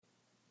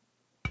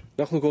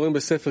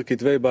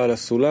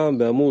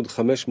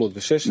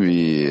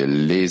Wir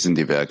lesen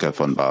die Werke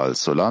von Baal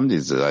Sulam, die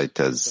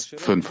Seite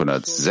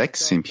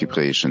 506 im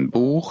hebräischen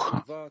Buch.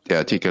 Der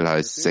Artikel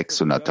heißt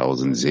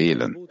 600.000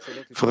 Seelen.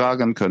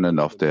 Fragen können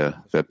auf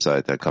der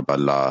Webseite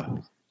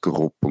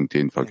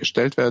kabbalah.group.info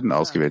gestellt werden.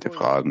 Ausgewählte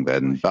Fragen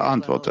werden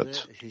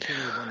beantwortet.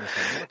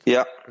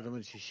 Ja.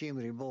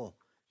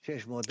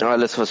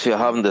 Alles, was wir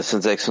haben, das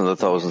sind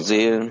 600.000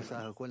 Seelen,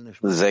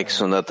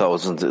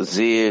 600.000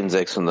 Seelen,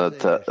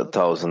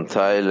 600.000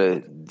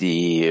 Teile,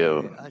 die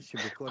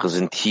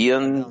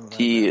präsentieren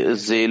die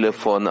Seele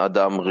von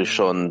Adam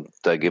Rishon.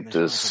 Da gibt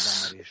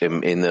es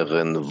im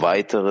Inneren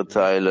weitere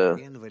Teile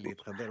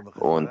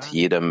und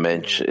jeder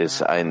Mensch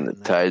ist ein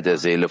Teil der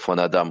Seele von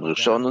Adam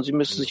Rishon und sie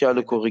müssen sich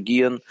alle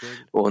korrigieren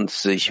und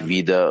sich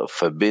wieder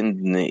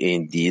verbinden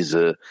in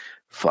diese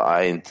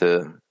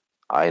vereinte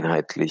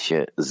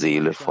einheitliche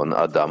Seele von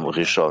Adam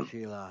Rishon.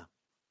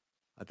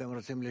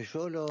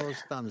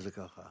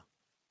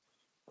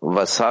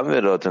 Was haben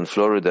wir dort in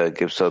Florida?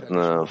 Gibt es dort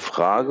eine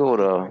Frage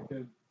oder?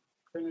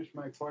 Finish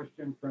my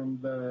question from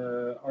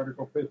the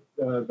article,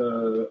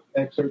 the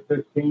excerpt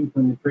 15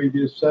 from the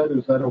previous set.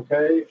 Is that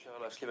okay?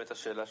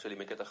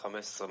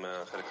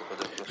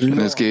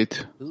 Es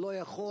geht.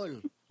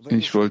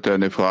 Ich wollte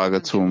eine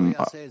Frage zum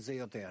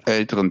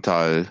älteren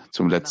Teil,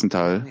 zum letzten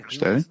Teil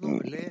stellen.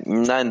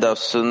 Nein,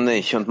 darfst du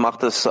nicht und mach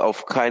das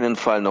auf keinen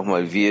Fall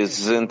nochmal. Wir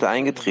sind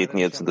eingetreten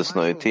jetzt in das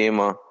neue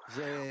Thema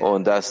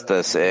und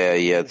dass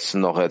er jetzt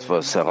noch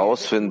etwas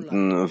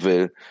herausfinden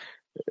will,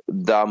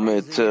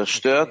 damit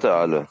stört er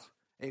alle.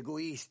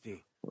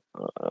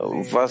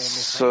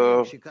 Was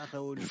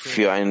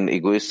für ein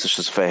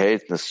egoistisches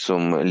Verhältnis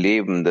zum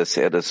Leben, dass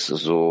er das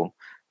so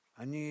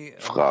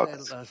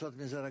fragt.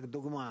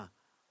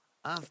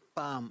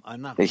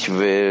 Ich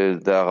will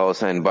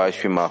daraus ein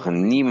Beispiel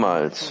machen.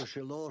 Niemals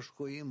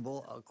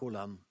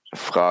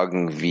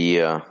fragen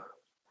wir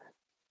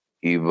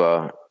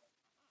über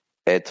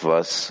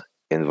etwas,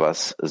 in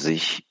was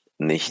sich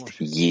nicht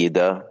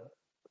jeder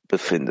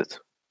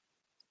befindet.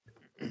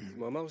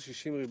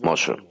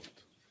 Moshe.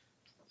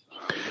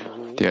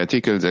 Der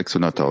Artikel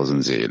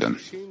 600.000 Seelen.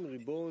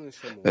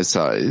 Es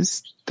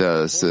heißt,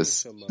 dass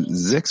es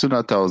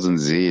 600.000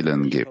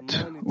 Seelen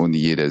gibt und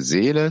jede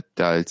Seele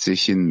teilt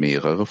sich in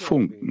mehrere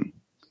Funken.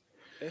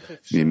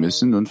 Wir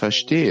müssen nun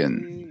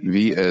verstehen,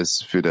 wie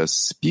es für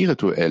das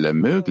Spirituelle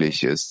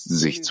möglich ist,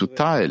 sich zu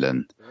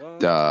teilen,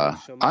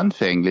 da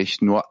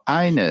anfänglich nur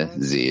eine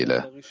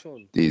Seele,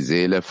 die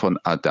Seele von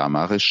Adam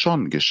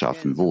Rishon,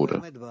 geschaffen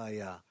wurde.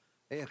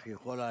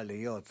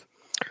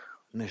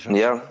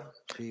 Ja,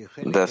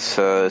 das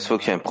ist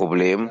wirklich ein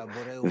Problem.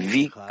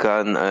 Wie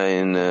kann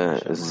eine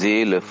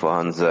Seele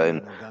vorhanden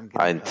sein?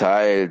 Ein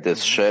Teil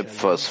des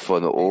Schöpfers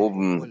von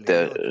oben.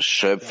 Der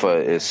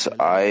Schöpfer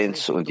ist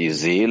eins und die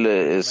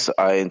Seele ist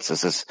eins.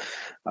 Es ist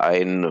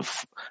ein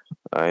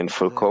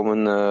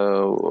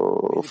vollkommener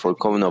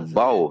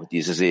Bau,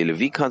 diese Seele.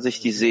 Wie kann sich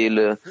die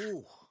Seele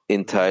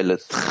in Teile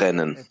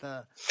trennen?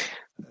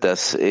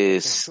 Das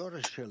ist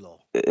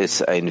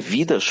ein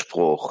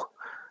Widerspruch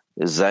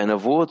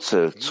seiner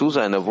Wurzel, zu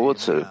seiner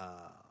Wurzel,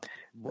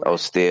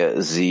 aus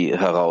der sie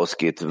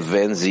herausgeht.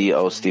 Wenn sie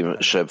aus dem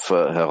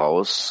Schöpfer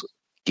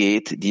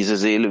herausgeht, diese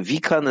Seele,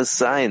 wie kann es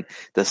sein,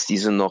 dass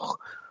diese noch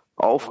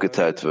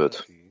aufgeteilt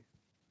wird?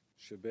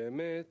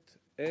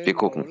 Wir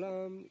gucken.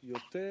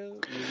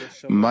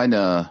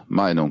 Meiner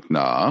Meinung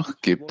nach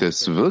gibt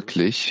es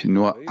wirklich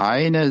nur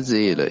eine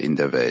Seele in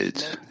der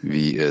Welt,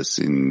 wie es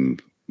in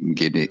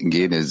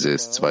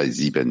Genesis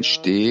 2,7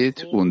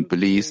 steht, und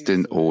blies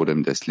den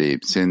Odem des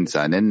Lebens in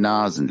seine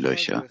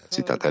Nasenlöcher.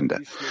 Zitat Ende.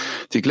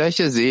 Die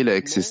gleiche Seele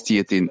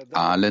existiert in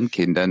allen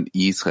Kindern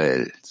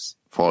Israels,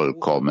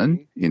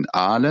 vollkommen in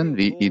allen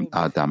wie in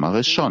Adam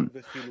Rishon,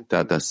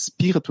 da das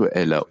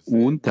Spirituelle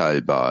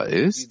unteilbar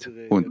ist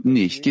und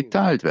nicht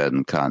geteilt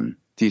werden kann.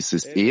 Dies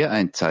ist eher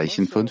ein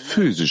Zeichen von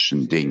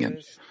physischen Dingen.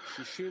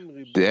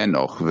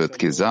 Dennoch wird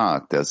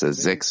gesagt, dass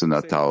es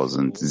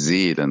 600.000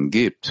 Seelen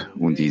gibt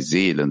und die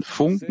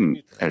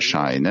Seelenfunken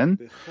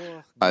erscheinen,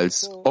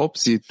 als ob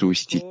sie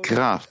durch die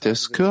Kraft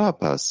des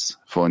Körpers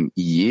von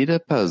jeder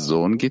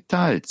Person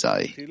geteilt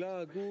sei.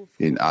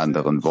 In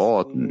anderen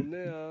Worten,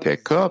 der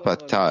Körper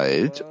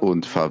teilt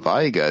und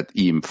verweigert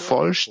ihm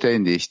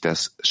vollständig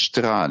das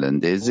Strahlen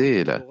der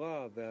Seele.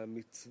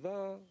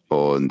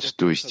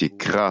 Und durch die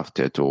Kraft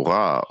der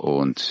Torah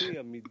und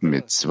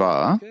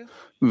Mitzvah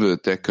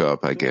wird der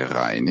Körper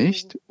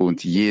gereinigt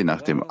und je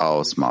nach dem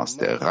Ausmaß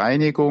der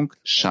Reinigung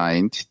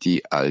scheint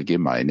die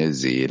allgemeine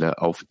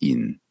Seele auf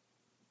ihn.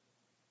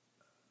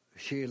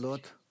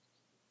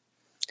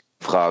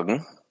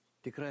 Fragen?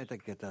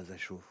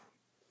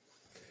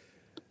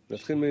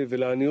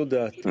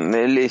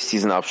 Lest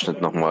diesen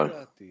Abschnitt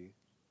nochmal.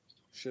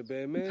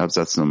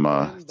 Absatz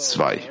Nummer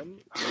 2.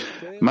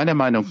 Meiner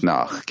Meinung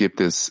nach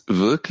gibt es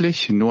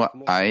wirklich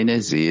nur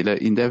eine Seele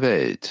in der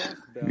Welt,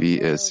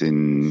 wie es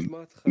in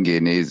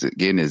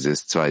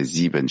Genesis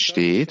 2,7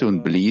 steht,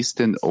 und blies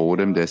den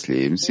Odem des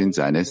Lebens in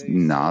seine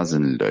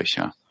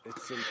Nasenlöcher.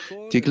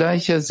 Die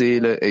gleiche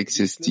Seele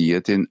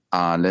existiert in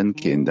allen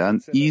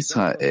Kindern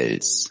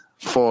Israels,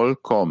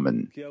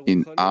 vollkommen,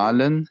 in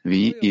allen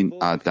wie in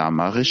Adam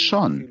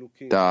Arishon,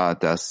 da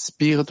das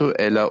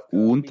Spirituelle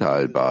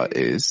unteilbar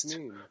ist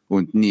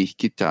und nicht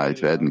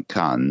geteilt werden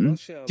kann.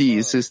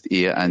 Dies ist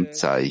eher ein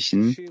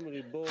Zeichen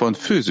von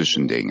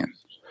physischen Dingen.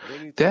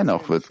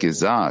 Dennoch wird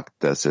gesagt,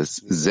 dass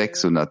es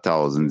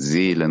 600.000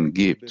 Seelen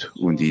gibt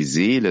und die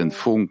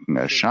Seelenfunken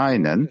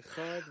erscheinen,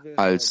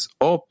 als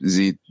ob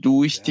sie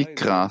durch die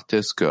Kraft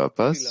des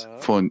Körpers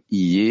von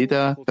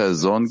jeder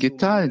Person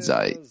geteilt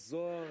sei.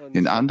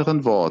 In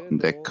anderen Worten,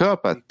 der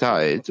Körper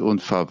teilt und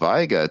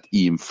verweigert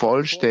ihm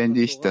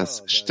vollständig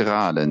das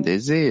Strahlen der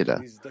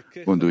Seele.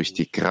 Und durch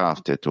die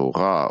Kraft der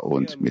Torah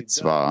und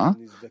Mitzvah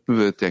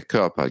wird der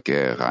Körper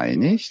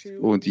gereinigt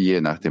und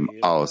je nach dem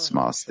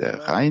Ausmaß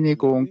der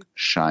Reinigung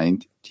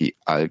scheint die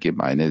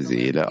allgemeine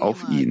Seele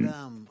auf ihn.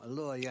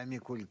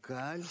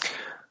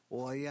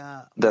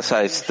 Das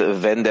heißt,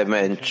 wenn der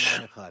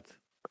Mensch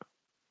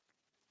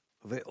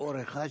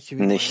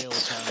nicht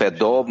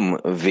verdorben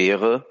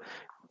wäre,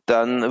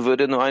 dann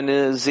würde nur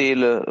eine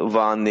Seele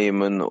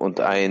wahrnehmen und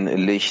ein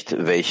Licht,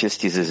 welches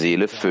diese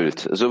Seele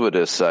füllt. So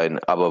würde es sein.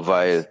 Aber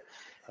weil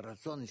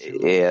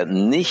er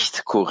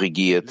nicht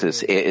korrigiert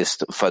ist, er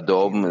ist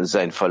verdorben,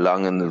 sein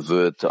Verlangen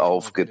wird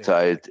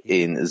aufgeteilt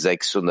in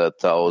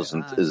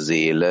 600.000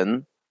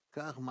 Seelen.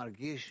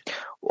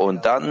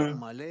 Und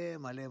dann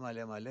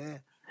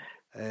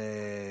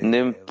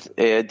nimmt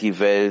er die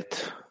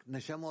Welt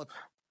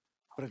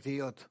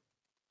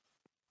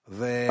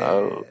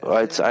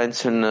als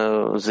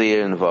einzelne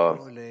Seelen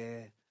wahr,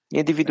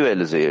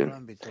 individuelle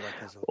Seelen.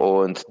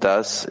 Und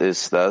das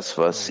ist das,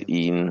 was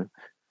ihn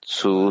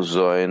zu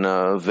so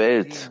einer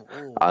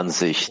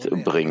Weltansicht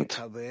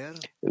bringt,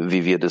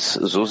 wie wir das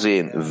so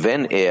sehen.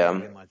 Wenn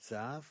er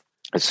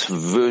es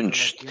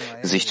wünscht,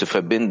 sich zu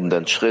verbinden,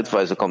 dann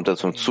schrittweise kommt er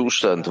zum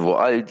Zustand, wo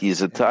all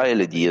diese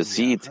Teile, die er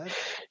sieht,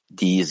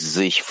 die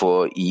sich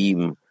vor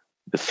ihm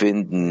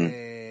befinden,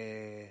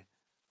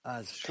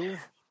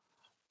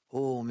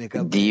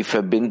 die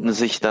verbinden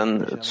sich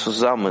dann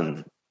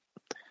zusammen.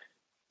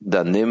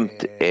 Dann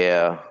nimmt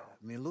er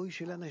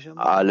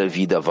alle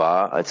wieder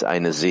wahr als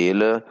eine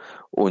Seele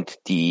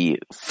und die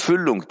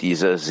Füllung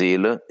dieser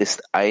Seele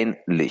ist ein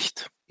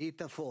Licht.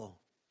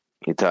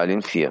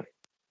 Italien 4.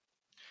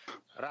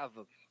 Rav,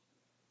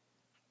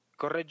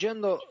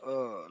 correggendo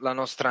la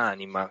nostra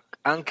anima,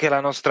 anche la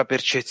nostra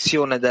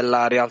percezione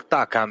della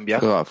realtà cambia?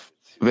 Rav,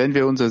 wenn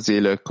wir unsere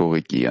Seele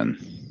korrigieren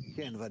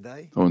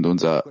und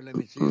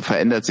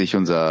verändert sich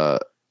unsere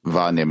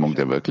Wahrnehmung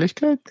der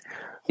Wirklichkeit?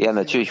 Ja,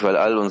 natürlich, weil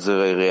all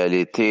unsere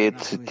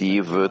Realität,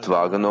 die wird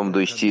wahrgenommen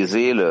durch die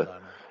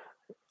Seele,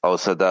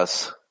 außer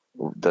das,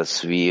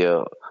 dass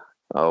wir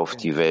auf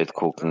die Welt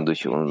gucken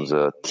durch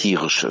unser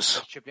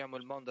Tierisches.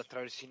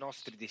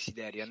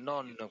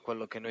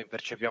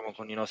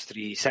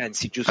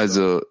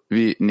 Also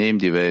wir nehmen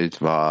die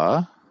Welt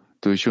wahr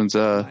durch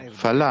unser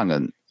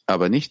Verlangen,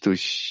 aber nicht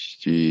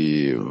durch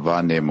die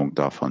Wahrnehmung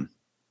davon.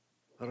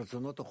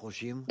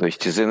 Durch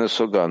die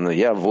Sinnesorgane.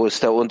 Ja, wo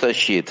ist der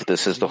Unterschied?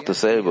 Das ist doch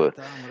dasselbe.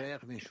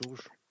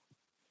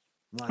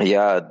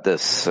 Ja,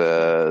 das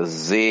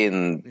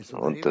Sehen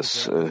und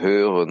das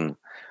Hören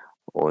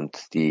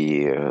und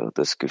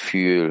das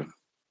Gefühl,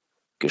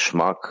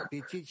 Geschmack,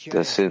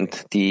 das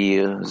sind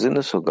die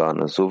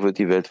Sinnesorgane. So wird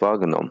die Welt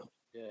wahrgenommen.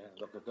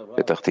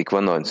 Petach Tikva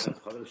 19.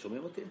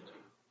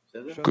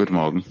 Guten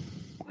Morgen.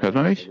 Hört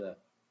man mich?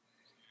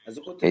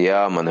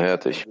 Ja, man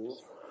hört dich.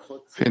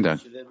 Vielen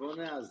Dank.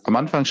 Am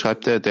Anfang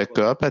schreibt er, der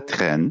Körper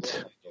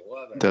trennt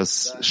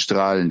das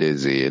Strahlen der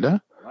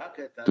Seele.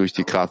 Durch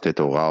die Kraft der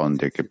Torah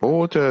und der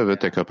Gebote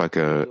wird der Körper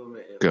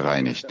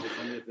gereinigt.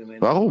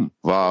 Warum?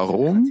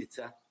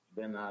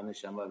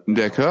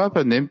 Der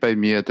Körper nimmt bei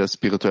mir das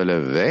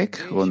Spirituelle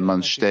weg und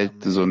man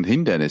stellt so ein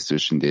Hindernis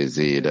zwischen der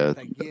Seele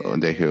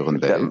und der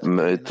höheren Welt.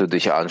 Damit du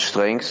dich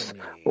anstrengst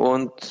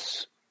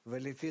und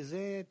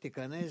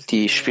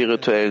die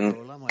spirituellen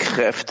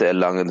Kräfte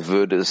erlangen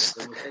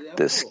würdest,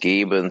 des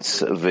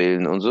Gebens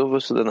willen. Und so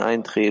wirst du dann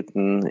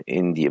eintreten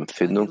in die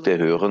Empfindung der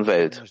höheren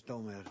Welt.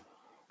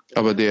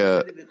 Aber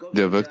der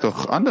wirkt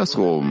doch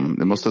andersrum.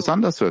 Der muss das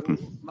anders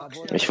wirken.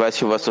 Ich weiß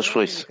nicht, was du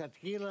sprichst.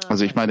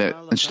 Also ich meine,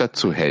 anstatt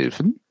zu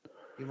helfen,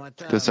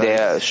 das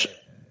heißt,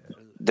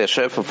 der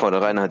Schöpfer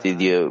vornherein hat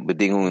dir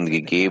Bedingungen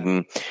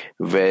gegeben,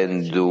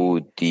 wenn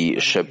du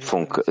die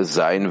Schöpfung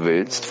sein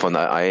willst, von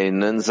der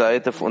einen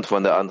Seite und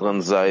von der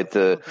anderen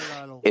Seite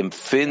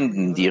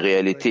empfinden die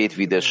Realität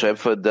wie der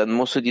Schöpfer, dann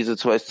musst du diese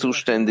zwei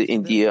Zustände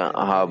in dir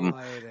haben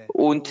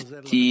und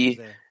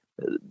die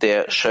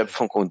der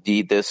Schöpfung und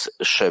die des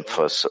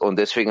Schöpfers. Und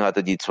deswegen hat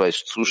er die zwei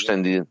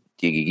Zustände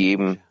dir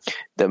gegeben,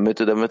 damit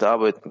du damit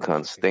arbeiten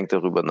kannst. Denk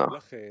darüber nach.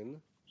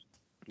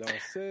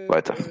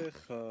 Weiter.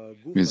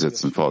 Wir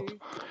setzen fort.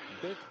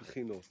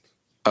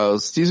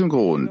 Aus diesem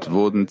Grund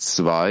wurden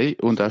zwei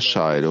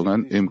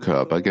Unterscheidungen im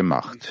Körper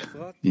gemacht.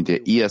 In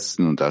der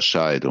ersten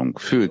Unterscheidung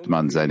fühlt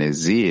man seine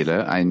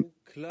Seele ein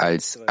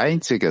als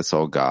einziges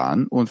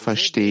Organ und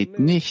versteht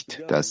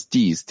nicht, dass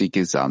dies die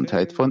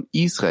Gesamtheit von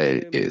Israel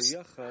ist.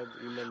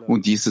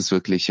 Und dies ist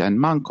wirklich ein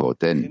Manko,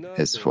 denn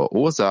es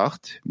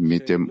verursacht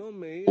mit dem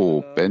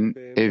oben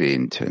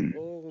Erwähnten.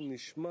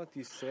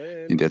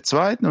 In der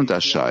zweiten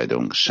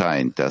Unterscheidung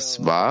scheint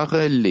das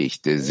wahre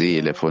Licht der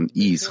Seele von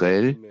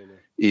Israel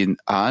in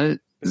all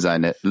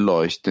seiner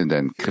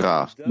leuchtenden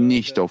Kraft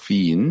nicht auf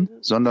ihn,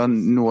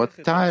 sondern nur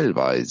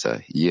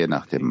teilweise, je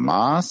nach dem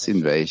Maß,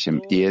 in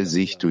welchem er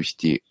sich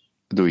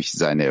durch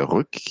seine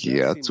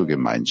Rückkehr zur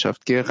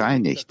Gemeinschaft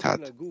gereinigt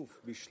hat.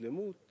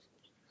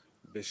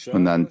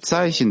 Und ein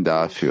Zeichen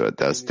dafür,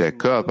 dass der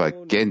Körper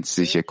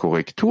gänzliche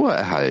Korrektur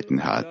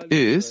erhalten hat,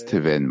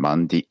 ist, wenn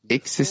man die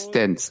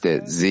Existenz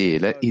der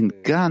Seele in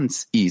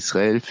ganz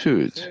Israel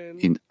fühlt,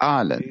 in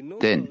allen,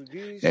 denn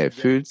er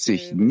fühlt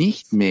sich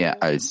nicht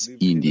mehr als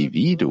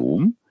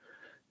Individuum,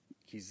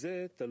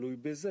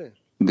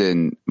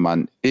 denn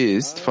man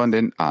ist von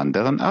den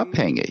anderen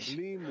abhängig.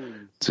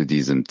 Zu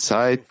diesem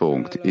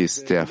Zeitpunkt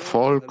ist er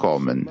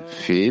vollkommen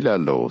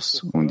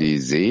fehlerlos und die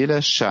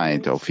Seele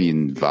scheint auf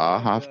ihn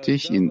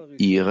wahrhaftig in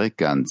ihrer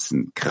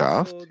ganzen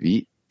Kraft,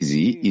 wie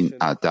sie in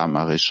Adam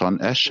Arishon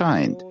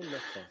erscheint.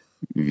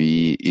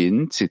 Wie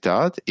in,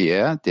 Zitat,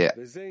 er, der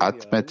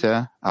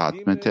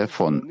atmete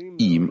von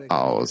ihm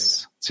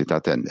aus.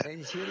 Zitat Ende.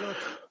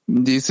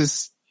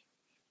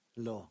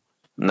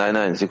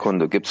 Nein,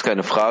 Sekunde. Gibt es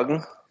keine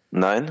Fragen?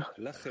 Nein?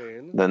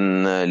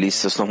 Dann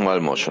liest es nochmal,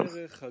 Moshe.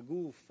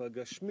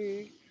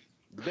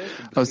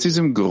 Aus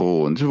diesem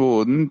Grund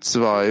wurden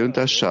zwei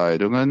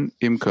Unterscheidungen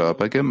im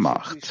Körper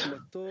gemacht.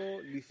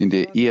 In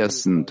der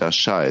ersten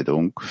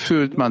Unterscheidung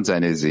fühlt man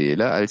seine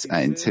Seele als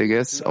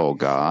einziges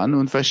Organ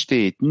und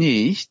versteht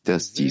nicht,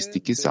 dass dies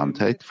die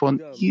Gesamtheit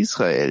von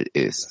Israel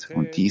ist.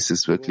 Und dies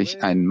ist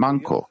wirklich ein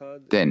Manko,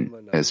 denn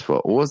es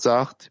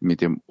verursacht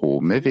mit dem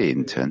oben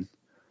Erwähnten.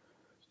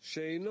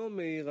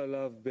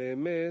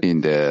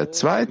 In der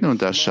zweiten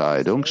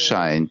Unterscheidung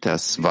scheint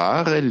das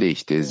wahre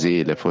Licht der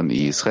Seele von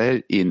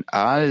Israel in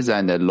all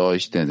seiner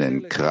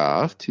leuchtenden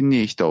Kraft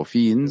nicht auf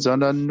ihn,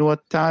 sondern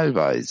nur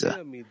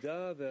teilweise.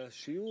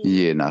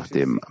 Je nach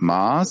dem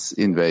Maß,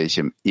 in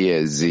welchem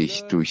er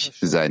sich durch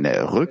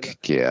seine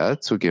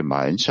Rückkehr zur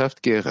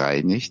Gemeinschaft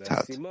gereinigt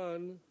hat.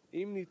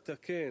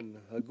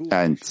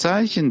 Ein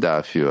Zeichen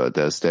dafür,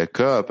 dass der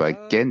Körper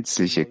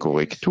gänzliche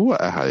Korrektur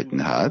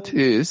erhalten hat,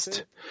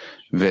 ist,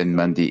 wenn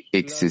man die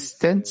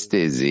Existenz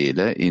der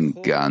Seele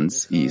in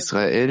ganz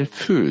Israel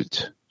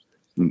fühlt,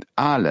 in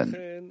allen.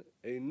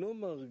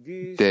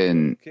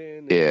 Denn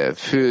er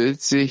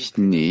fühlt sich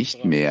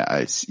nicht mehr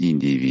als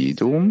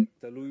Individuum,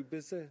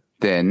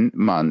 denn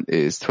man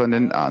ist von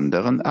den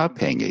anderen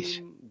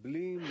abhängig.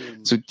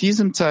 Zu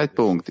diesem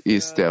Zeitpunkt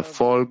ist er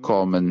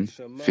vollkommen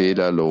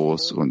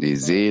fehlerlos und die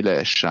Seele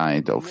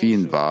erscheint auf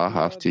ihn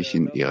wahrhaftig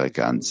in ihrer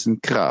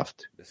ganzen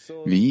Kraft,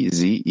 wie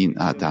sie in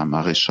Adam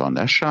Arishon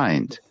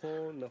erscheint.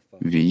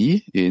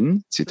 Wie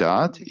in,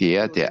 Zitat,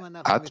 er, der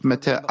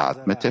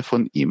atmete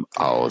von ihm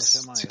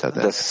aus. Zitat.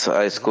 Das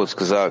heißt, kurz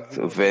gesagt,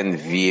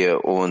 wenn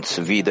wir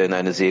uns wieder in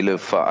eine Seele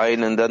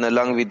vereinen, dann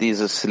erlangen wir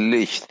dieses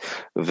Licht,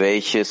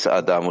 welches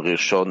Adam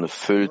Rishon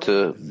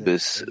füllte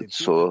bis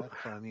zum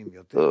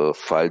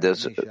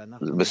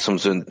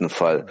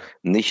Sündenfall.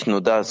 Nicht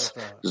nur das,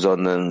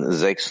 sondern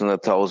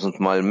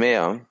 600.000 Mal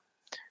mehr,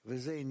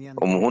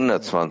 um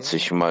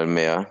 120 Mal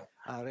mehr,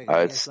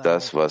 als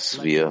das,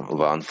 was wir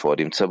waren vor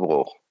dem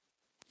Zerbruch.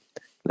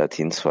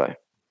 Latin 2.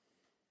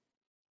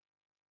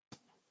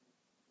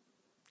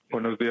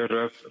 Buenos días,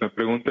 Raf. La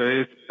pregunta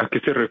es, ¿a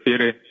qué se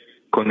refiere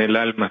con el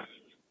alma?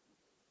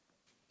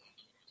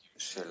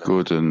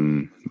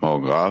 Guten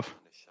Morgen, Raf.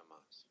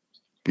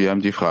 Wir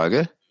haben die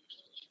Frage.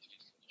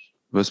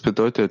 Was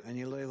bedeutet,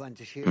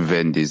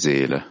 wenn die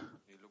Seele?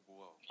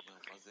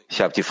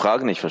 Ich habe die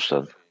Frage nicht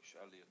verstanden.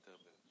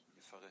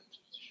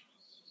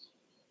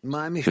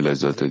 Vielleicht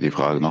sollte die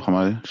Frage noch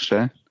einmal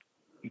stellen.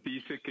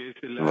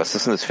 Was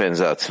ist denn das für ein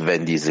Satz,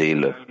 wenn die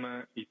Seele?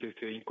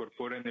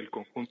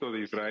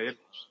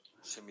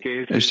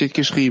 Es steht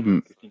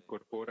geschrieben,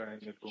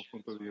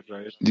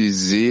 die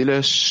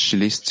Seele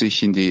schließt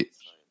sich in die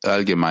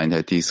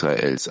Allgemeinheit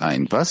Israels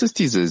ein. Was ist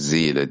diese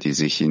Seele, die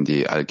sich in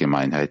die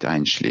Allgemeinheit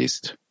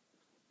einschließt?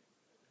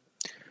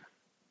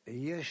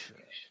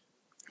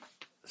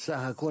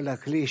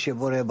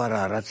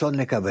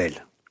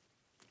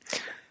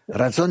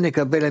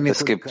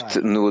 Es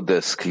gibt nur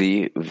das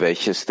Kli,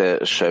 welches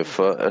der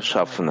Schöpfer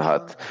erschaffen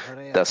hat,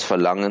 das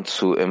Verlangen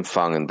zu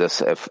empfangen.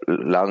 Das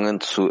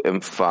Verlangen zu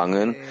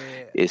empfangen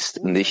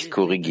ist nicht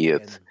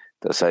korrigiert.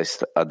 Das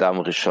heißt,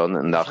 Adam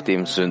Rishon nach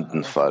dem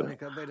Sündenfall.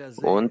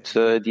 Und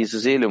diese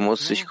Seele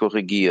muss sich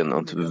korrigieren.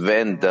 Und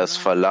wenn das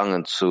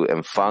Verlangen zu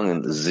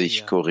empfangen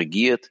sich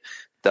korrigiert,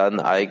 dann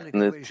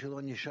eignet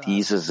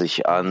diese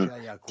sich an,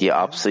 die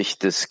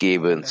Absicht des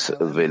Gebens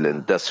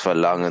willen. Das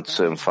Verlangen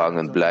zu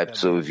empfangen bleibt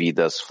so, wie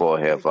das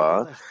vorher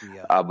war.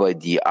 Aber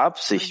die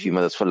Absicht, wie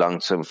man das Verlangen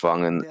zu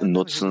empfangen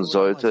nutzen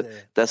sollte,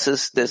 das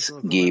ist des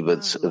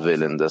Gebens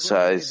willen. Das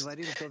heißt,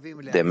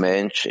 der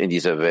Mensch in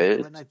dieser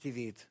Welt,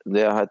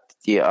 der hat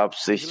die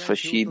Absicht,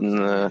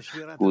 verschiedene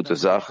gute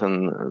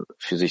Sachen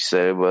für sich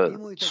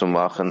selber zu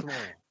machen.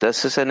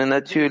 Das ist eine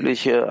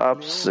natürliche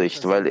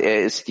Absicht, weil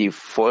er ist die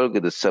Folge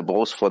des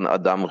Zerbruchs von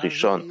Adam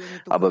Rishon.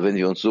 Aber wenn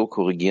wir uns so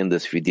korrigieren,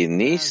 dass wir den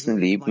Nächsten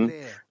lieben,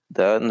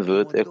 dann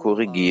wird er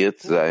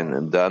korrigiert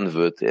sein, dann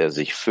wird er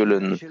sich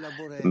füllen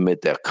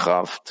mit der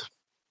Kraft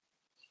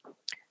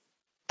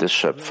des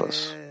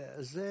Schöpfers.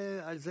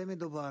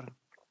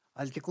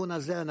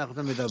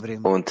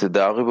 Und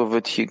darüber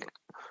wird hier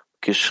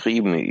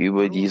geschrieben,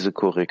 über diese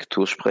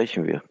Korrektur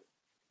sprechen wir.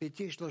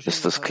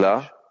 Ist das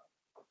klar?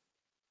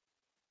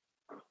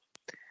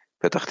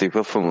 Petach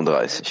Tikva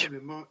 35.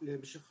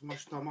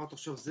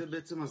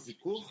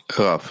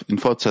 Rav, in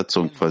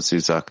Fortsetzung, was Sie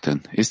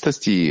sagten, ist das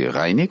die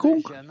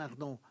Reinigung?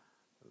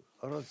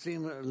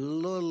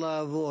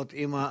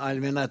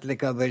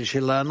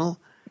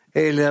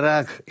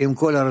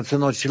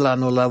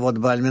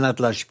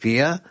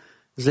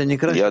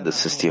 Ja,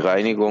 das ist die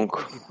Reinigung,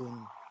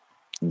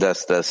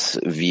 dass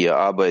wir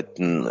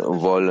arbeiten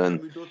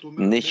wollen,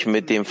 nicht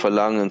mit dem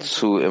Verlangen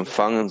zu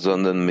empfangen,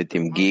 sondern mit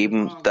dem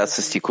Geben. Das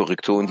ist die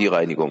Korrektur und die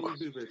Reinigung.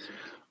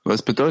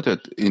 Was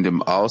bedeutet, in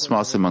dem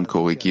Ausmaße, man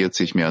korrigiert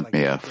sich mehr und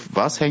mehr?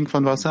 Was hängt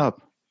von was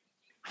ab?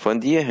 Von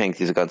dir hängt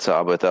diese ganze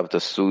Arbeit ab,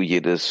 dass du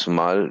jedes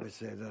Mal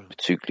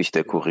bezüglich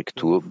der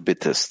Korrektur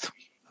bittest.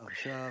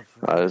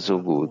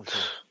 Also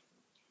gut.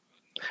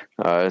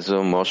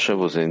 Also Moshe,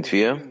 wo sind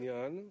wir?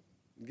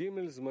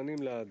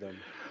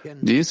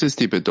 Dies ist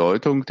die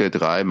Bedeutung der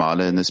 3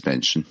 Male eines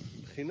Menschen.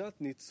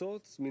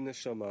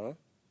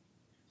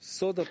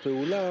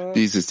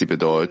 Dies ist die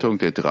Bedeutung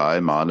der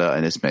 3 Male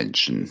eines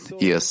Menschen.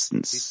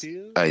 Erstens,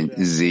 ein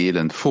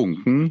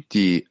Seelenfunken,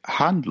 die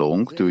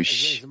Handlung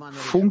durch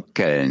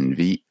Funkeln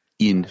wie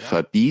ihn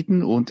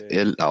verbieten und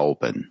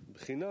erlauben.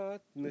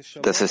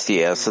 Das ist die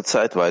erste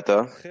Zeit,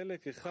 weiter.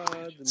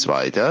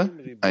 Zweiter,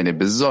 eine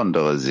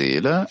besondere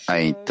Seele,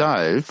 ein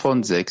Teil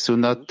von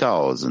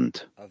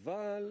 600.000.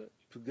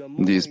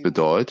 Dies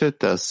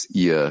bedeutet, dass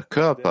ihr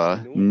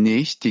Körper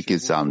nicht die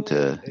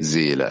gesamte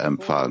Seele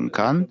empfangen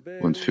kann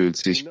und fühlt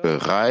sich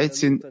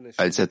bereits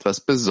als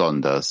etwas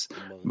Besonderes,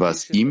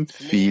 was ihm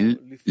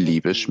viel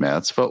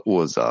Liebesschmerz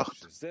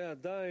verursacht.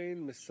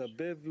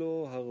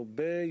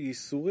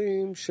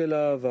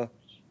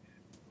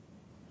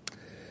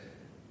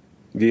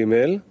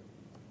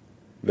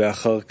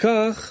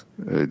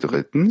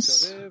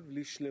 Drittens,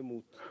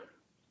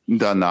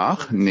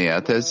 danach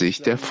nähert er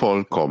sich der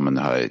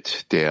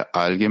Vollkommenheit, der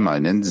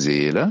allgemeinen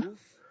Seele,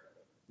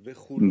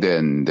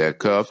 denn der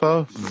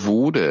Körper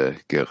wurde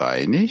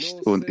gereinigt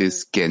und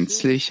ist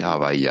gänzlich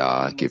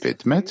Havaya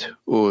gewidmet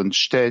und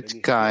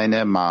stellt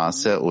keine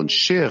Maße und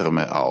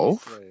Schirme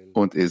auf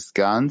und ist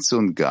ganz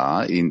und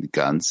gar in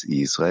ganz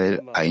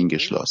Israel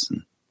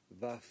eingeschlossen.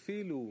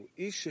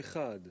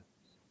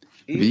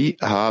 Wir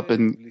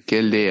haben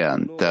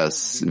gelernt,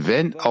 dass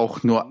wenn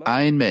auch nur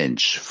ein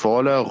Mensch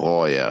voller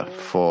Reue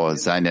vor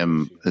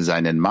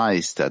seinen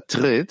Meister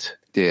tritt,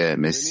 der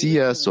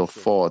Messias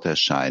sofort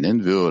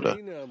erscheinen würde.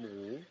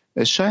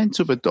 Es scheint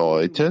zu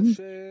bedeuten,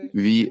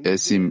 wie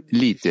es im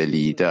Lied der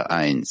Lieder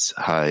 1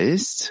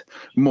 heißt,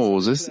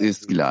 Moses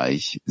ist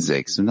gleich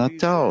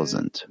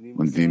 600.000.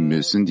 Und wir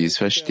müssen dies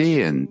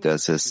verstehen,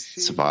 dass es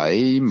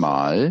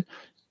 2-mal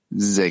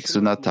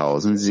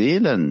 600.000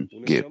 Seelen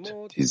gibt.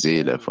 Die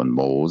Seele von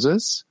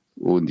Moses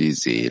und die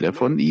Seele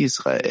von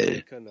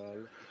Israel.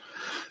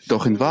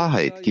 Doch in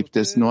Wahrheit gibt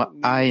es nur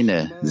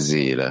eine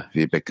Seele,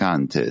 wie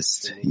bekannt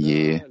ist,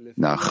 je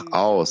nach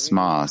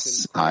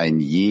Ausmaß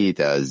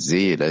jeder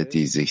Seele,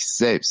 die sich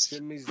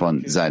selbst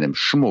von seinem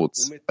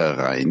Schmutz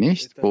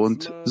reinigt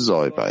und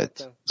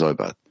säubert.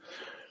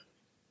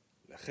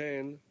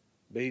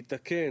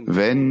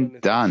 Wenn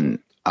dann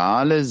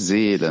alle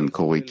Seelen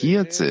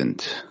korrigiert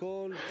sind,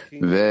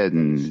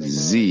 werden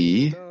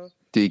sie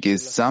die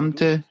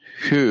gesamte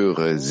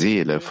höhere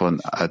Seele von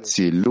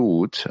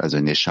Azilut, also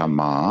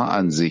Neshama,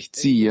 an sich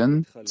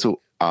ziehen zu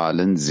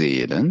allen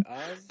Seelen,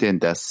 denn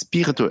das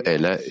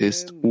Spirituelle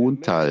ist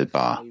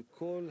unteilbar.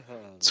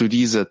 Zu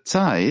dieser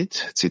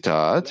Zeit,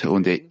 Zitat,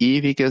 und der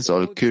Ewige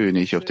soll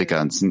König auf der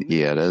ganzen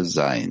Erde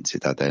sein,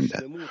 Zitat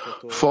Ende.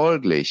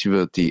 Folglich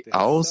wird die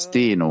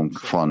Ausdehnung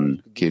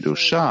von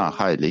Kedusha,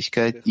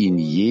 Heiligkeit, in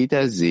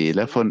jeder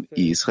Seele von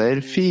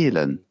Israel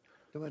fehlen,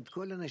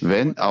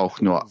 wenn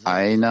auch nur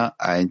einer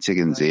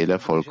einzigen Seele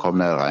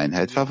vollkommene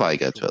Reinheit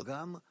verweigert wird.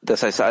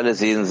 Das heißt, alle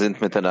Seelen sind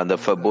miteinander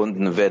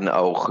verbunden. Wenn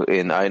auch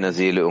in einer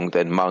Seele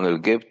irgendein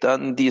Mangel gibt,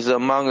 dann dieser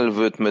Mangel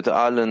wird mit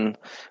allen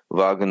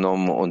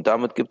wahrgenommen und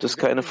damit gibt es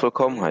keine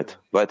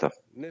Vollkommenheit. Weiter.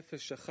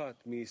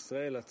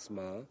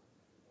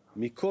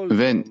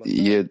 Wenn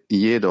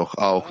jedoch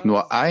auch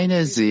nur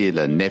eine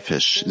Seele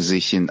Nefesh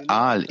sich in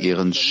all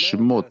ihren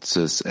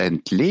Schmutzes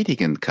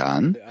entledigen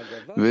kann,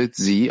 wird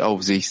sie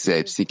auf sich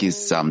selbst die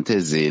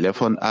gesamte Seele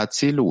von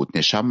Azilut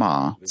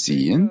Neshama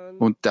ziehen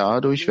und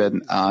dadurch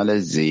werden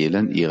alle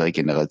Seelen ihrer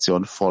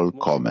Generation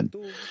vollkommen.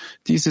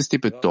 Dies ist die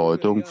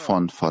Bedeutung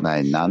von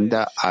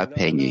voneinander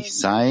abhängig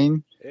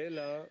sein,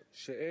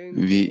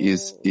 wie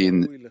es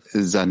in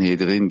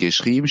Sanhedrin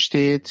geschrieben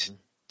steht.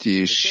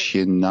 Die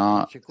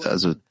Shina,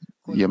 also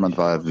jemand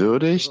war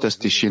würdig, dass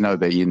die Shina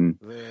über ihn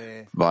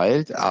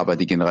weilt, aber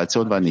die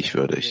Generation war nicht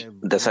würdig.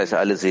 Das heißt,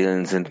 alle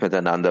Seelen sind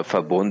miteinander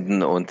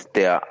verbunden und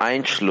der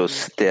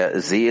Einschluss der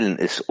Seelen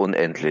ist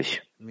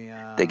unendlich.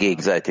 Der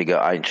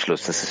gegenseitige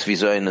Einschluss, das ist wie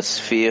so eine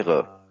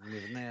Sphäre.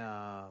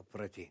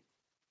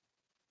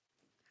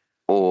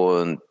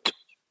 Und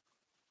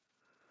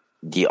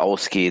die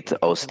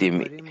ausgeht aus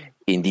dem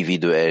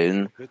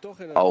individuellen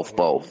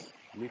Aufbau.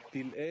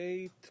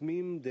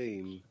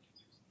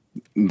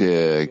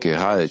 Der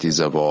Gehalt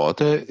dieser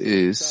Worte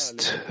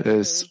ist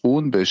es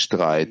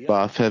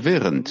unbestreitbar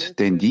verwirrend,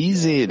 denn die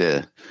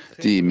Seele,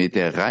 die mit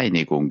der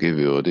Reinigung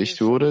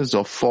gewürdigt wurde,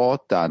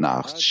 sofort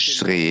danach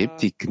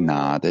strebt, die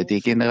Gnade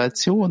der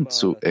Generation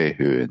zu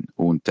erhöhen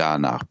und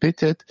danach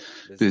bittet,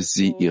 bis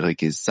sie ihre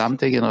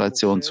gesamte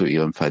Generation zu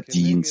ihrem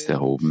Verdienst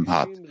erhoben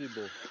hat.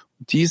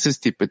 Dies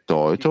ist die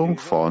Bedeutung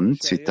von,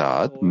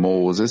 Zitat,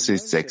 Moses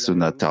ist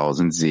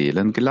 600.000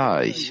 Seelen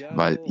gleich.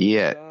 Weil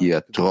er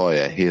ihr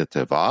treuer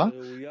Hirte war,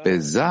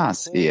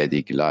 besaß er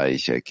die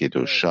gleiche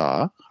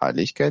Kedusha,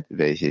 Heiligkeit,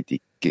 welche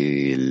die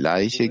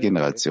gleiche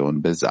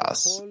Generation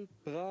besaß.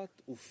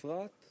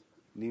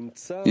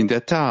 In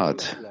der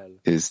Tat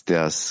ist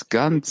das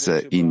Ganze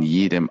in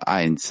jedem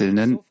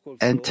Einzelnen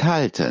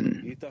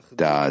enthalten,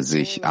 da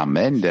sich am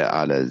Ende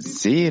alle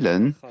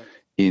Seelen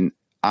in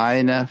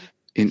einer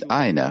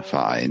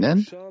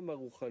vereinen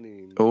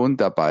und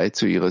dabei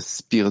zu ihrer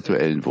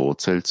spirituellen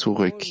Wurzel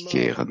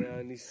zurückkehren.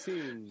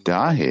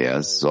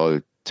 Daher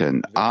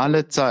sollten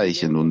alle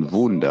Zeichen und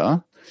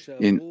Wunder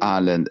in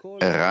allen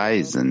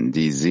Reisen,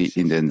 die sie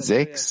in den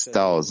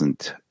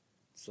 6000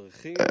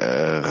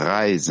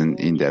 Reisen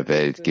in der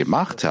Welt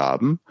gemacht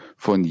haben,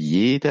 von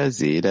jeder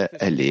Seele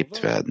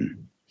erlebt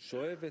werden.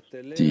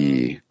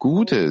 Die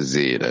gute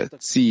Seele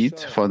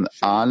zieht von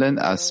allen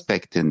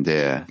Aspekten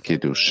der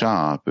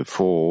Kedusha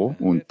bevor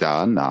und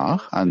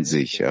danach an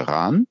sich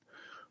heran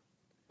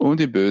und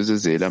die böse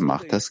Seele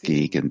macht das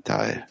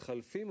Gegenteil.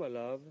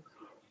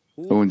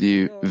 Und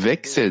die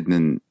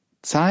wechselnden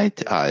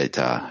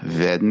Zeitalter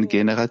werden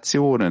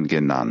Generationen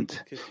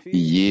genannt.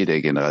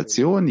 Jede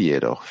Generation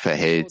jedoch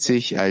verhält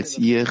sich als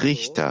ihr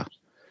Richter,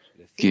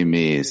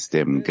 gemäß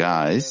dem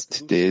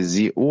Geist, der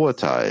sie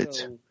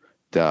urteilt,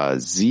 da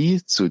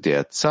sie zu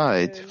der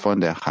Zeit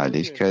von der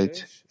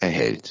Heiligkeit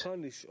erhält.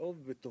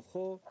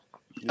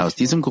 Aus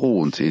diesem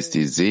Grund ist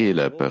die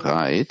Seele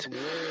bereit,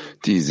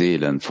 die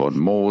Seelen von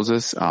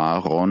Moses,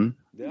 Aaron,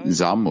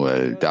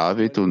 Samuel,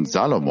 David und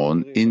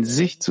Salomon in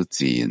sich zu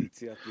ziehen,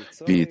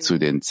 wie zu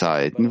den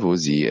Zeiten, wo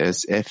sie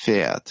es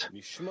erfährt.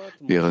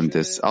 Während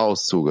des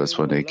Auszuges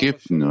von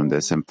Ägypten und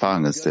des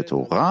Empfanges der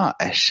Torah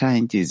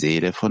erscheint die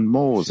Seele von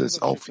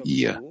Moses auf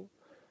ihr.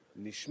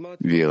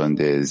 Während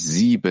der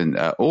 7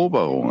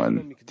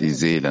 Eroberungen die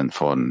Seelen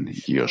von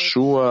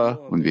Joshua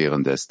und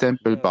während des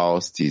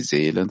Tempelbaus die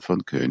Seelen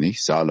von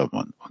König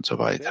Salomon und so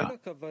weiter.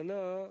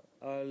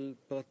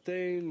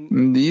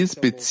 Dies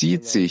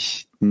bezieht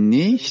sich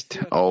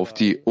nicht auf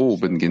die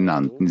oben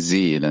genannten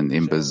Seelen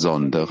im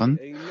Besonderen,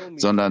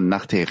 sondern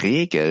nach der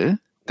Regel,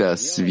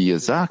 dass wir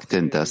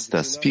sagten, dass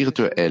das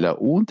Spirituelle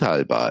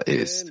unteilbar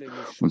ist.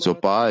 Und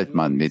sobald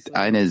man mit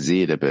einer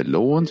Seele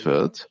belohnt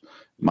wird,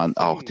 man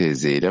auch der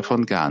Seele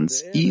von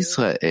ganz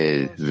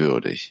Israel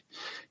würdig,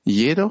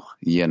 jedoch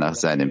je nach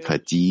seinem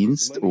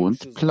Verdienst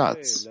und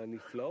Platz.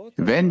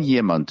 Wenn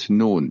jemand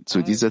nun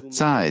zu dieser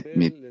Zeit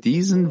mit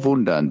diesen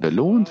Wundern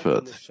belohnt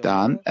wird,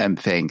 dann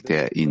empfängt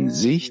er in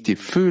sich die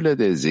Fülle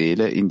der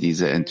Seele in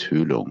dieser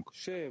Enthüllung.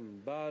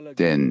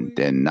 Denn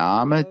der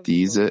Name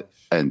dieser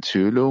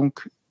Enthüllung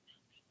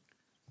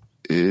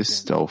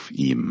ist auf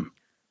ihm.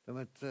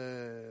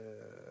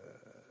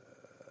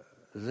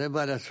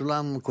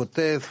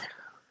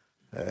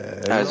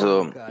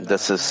 Also,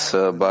 das ist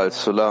Baal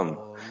HaSulam.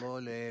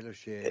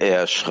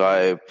 Er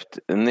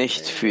schreibt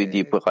nicht für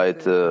die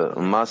breite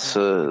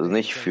Masse,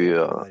 nicht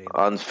für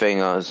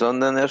Anfänger,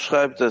 sondern er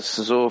schreibt es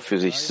so für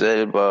sich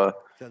selber,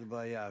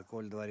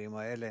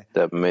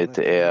 damit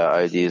er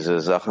all diese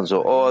Sachen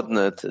so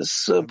ordnet.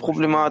 Es ist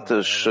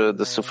problematisch,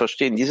 das zu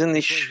verstehen. Die sind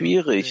nicht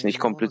schwierig, nicht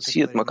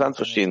kompliziert. Man kann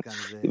verstehen,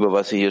 über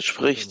was er hier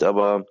spricht,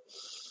 aber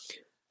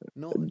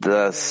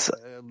das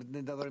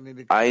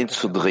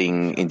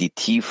einzudringen in die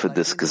Tiefe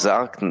des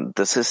Gesagten,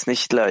 das ist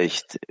nicht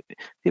leicht.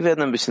 Wir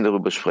werden ein bisschen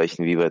darüber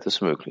sprechen, wie weit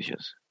es möglich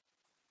ist.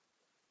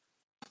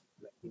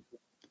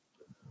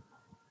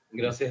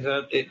 Gracias,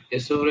 Rad.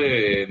 Es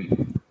sobre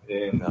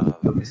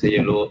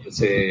lo que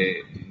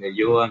se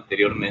leyó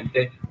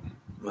anteriormente,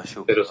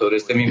 pero sobre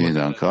este mismo. Vielen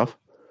Dank, Graf.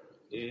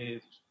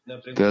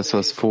 das,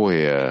 was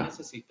vorher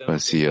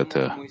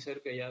passierte.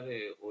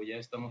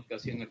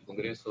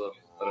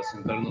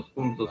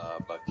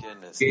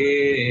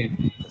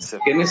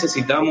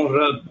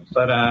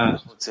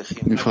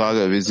 Die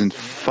Frage, wir sind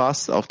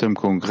fast auf dem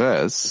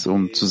Kongress,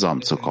 um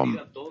zusammenzukommen.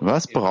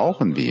 Was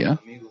brauchen wir,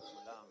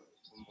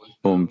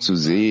 um zu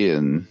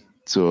sehen,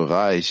 zu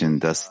erreichen,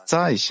 das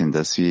Zeichen,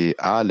 dass wir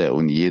alle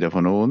und jeder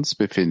von uns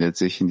befindet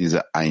sich in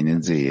dieser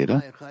einen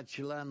Seele?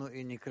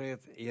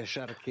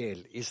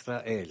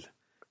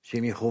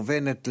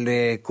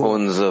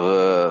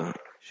 Unsere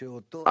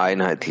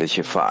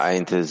einheitliche,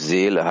 vereinte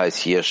Seele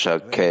heißt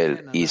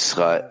Yeshakel,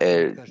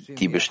 Israel,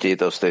 die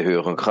besteht aus der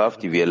höheren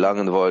Kraft, die wir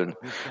erlangen wollen.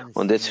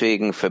 Und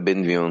deswegen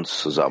verbinden wir uns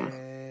zusammen.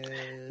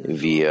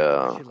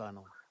 Wir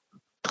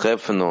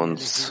treffen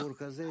uns.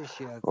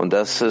 Und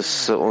das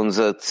ist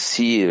unser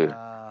Ziel,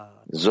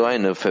 so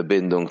eine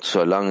Verbindung zu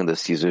erlangen,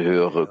 dass diese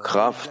höhere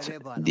Kraft,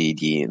 die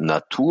die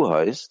Natur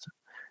heißt,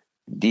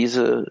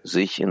 diese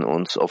sich in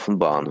uns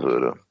offenbaren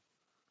würde.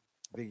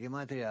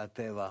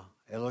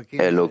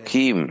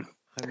 Elohim,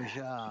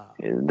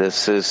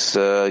 das ist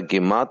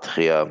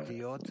Gematria,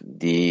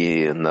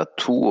 die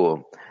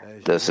Natur,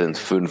 das sind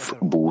 5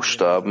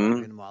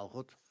 Buchstaben,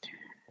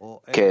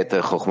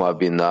 Keter, Chochma,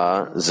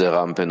 Binah,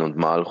 Serampin und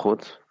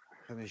Malchut.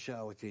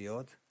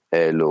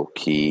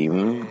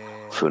 Elohim,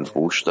 5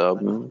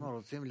 Buchstaben.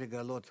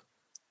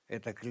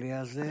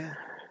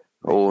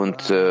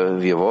 Und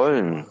wir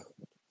wollen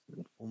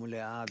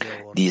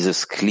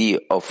dieses Kli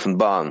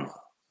offenbaren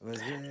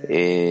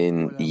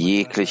in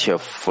jeglicher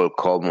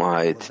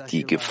Vollkommenheit,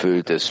 die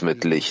gefüllt ist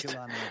mit Licht.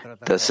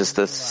 Das ist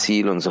das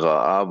Ziel unserer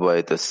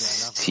Arbeit,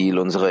 das Ziel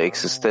unserer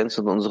Existenz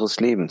und unseres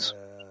Lebens,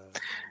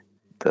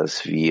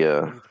 dass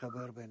wir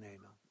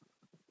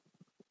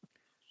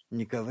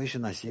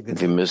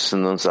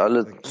müssen uns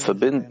alle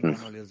verbinden.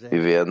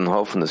 Wir werden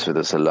hoffen, dass wir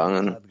das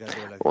erlangen.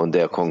 Und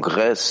der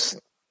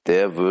Kongress,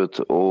 der wird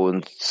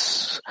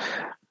uns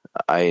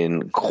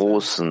einen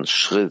großen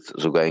Schritt,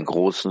 sogar einen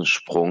großen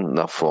Sprung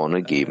nach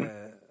vorne geben.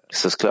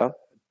 Ist das klar?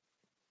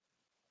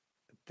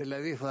 Tel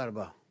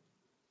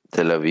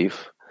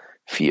Aviv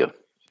 4.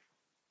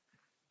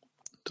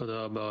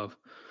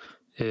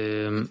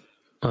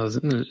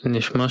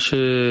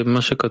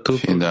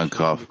 Vielen Dank,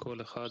 Graf.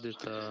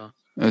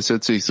 Es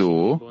hört sich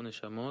so,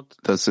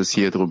 dass es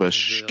hier drüber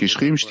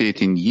geschrieben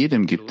steht, in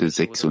jedem gibt es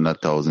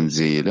 600.000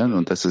 Seelen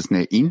und das ist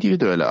eine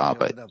individuelle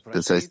Arbeit.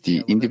 Das heißt, die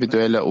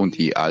individuelle und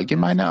die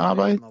allgemeine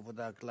Arbeit?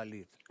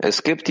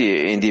 Es gibt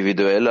die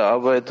individuelle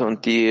Arbeit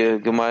und die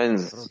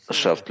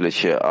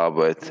gemeinschaftliche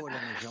Arbeit.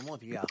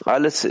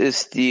 Alles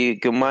ist die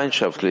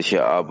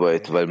gemeinschaftliche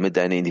Arbeit, weil mit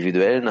deiner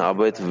individuellen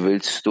Arbeit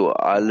willst du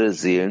alle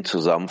Seelen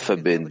zusammen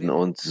verbinden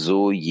und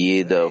so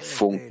jeder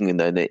Funken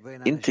in einer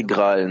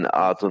integralen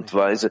Art und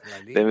Weise.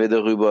 Wenn wir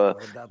darüber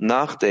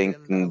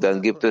nachdenken,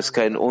 dann gibt es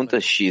keinen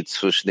Unterschied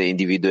zwischen der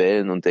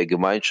individuellen und der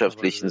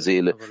gemeinschaftlichen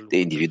Seele, der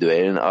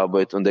individuellen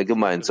Arbeit und der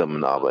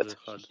gemeinsamen Arbeit.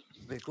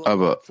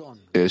 Aber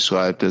er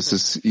schreibt, dass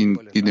es in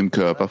dem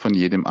Körper von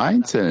jedem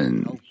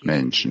einzelnen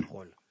Menschen.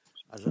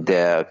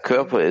 Der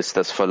Körper ist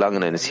das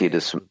Verlangen eines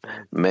jedes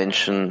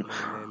Menschen.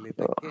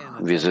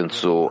 Wir sind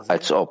so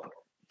als ob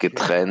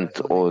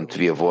getrennt und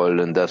wir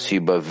wollen das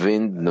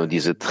überwinden und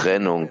diese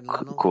Trennung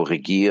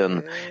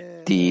korrigieren,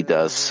 die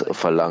das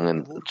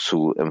Verlangen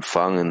zu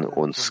empfangen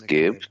uns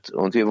gibt.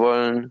 Und wir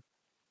wollen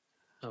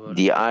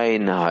die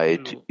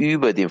Einheit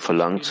über dem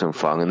Verlangen zu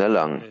empfangen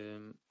erlangen.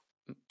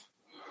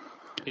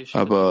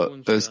 Aber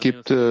es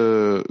gibt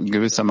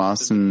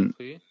gewissermaßen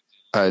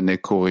eine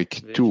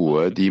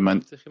Korrektur, die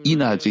man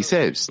innerhalb sich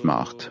selbst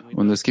macht.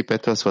 Und es gibt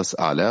etwas, was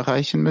alle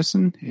erreichen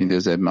müssen, in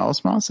derselben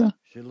Ausmaße?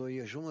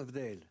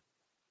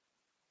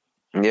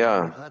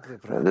 Ja,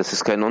 dass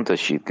es keinen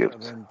Unterschied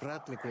gibt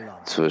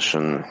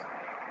zwischen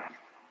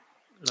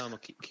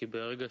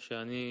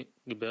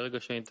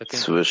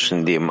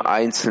dem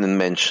einzelnen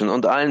Menschen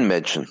und allen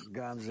Menschen.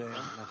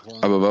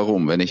 Aber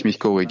warum? Wenn ich mich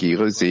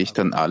korrigiere, sehe ich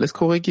dann alles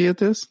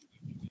korrigiert ist?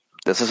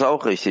 Das ist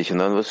auch richtig. Und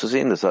dann wirst du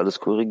sehen, dass alles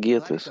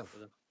korrigiert ist.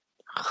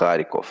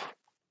 Харьков.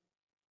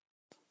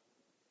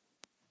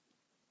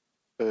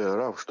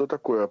 Раф, что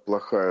такое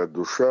плохая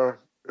душа?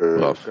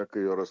 Как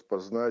ее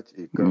распознать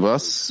и как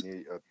Was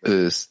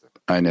ist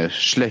eine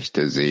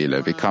schlechte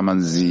Seele? Wie kann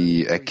man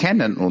sie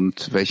erkennen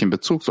und welchen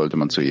Bezug sollte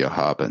man zu ihr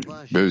haben?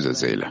 Böse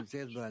Seele.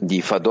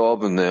 Die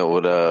verdorbene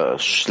oder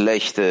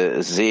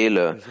schlechte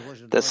Seele,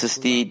 das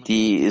ist die,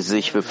 die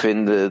sich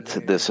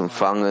befindet, des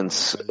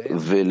Empfangens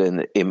willen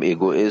im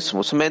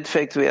Egoismus. Im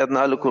Endeffekt werden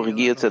alle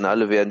korrigiert, denn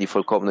alle werden die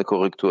vollkommene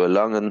Korrektur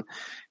erlangen,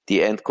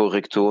 die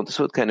Endkorrektur, und es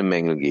wird keine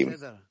Mängel geben.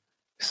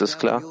 Ist das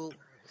klar?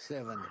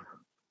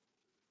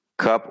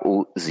 Kap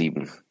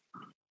U7.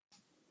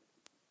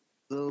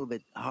 A little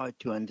bit hard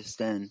to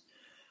understand.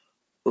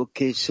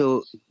 Okay,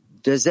 so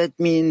does that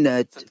mean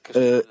that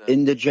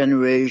in the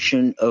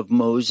generation of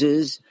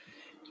Moses,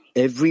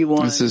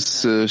 everyone Es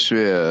ist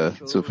schwer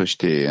zu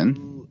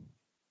verstehen.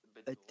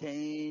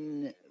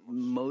 attain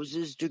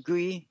Moses'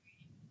 degree?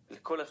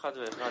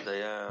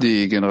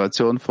 Die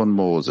Generation von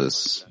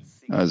Moses,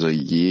 also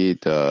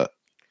jeder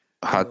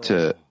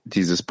hatte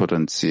dieses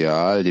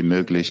Potenzial, die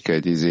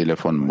Möglichkeit, die Seele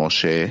von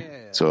Mosche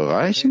zu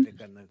erreichen?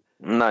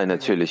 Nein,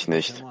 natürlich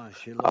nicht.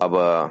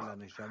 Aber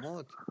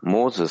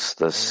Moses,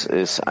 das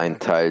ist ein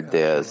Teil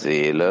der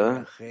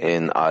Seele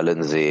in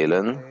allen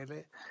Seelen.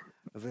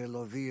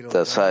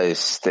 Das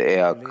heißt,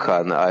 er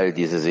kann all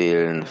diese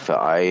Seelen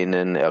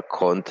vereinen, er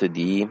konnte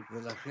die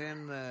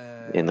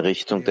in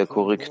Richtung der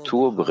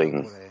Korrektur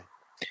bringen.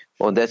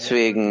 Und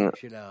deswegen,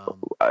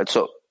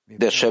 also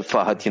der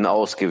Schöpfer hat ihn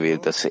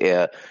ausgewählt, dass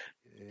er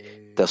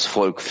das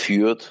Volk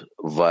führt,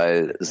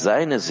 weil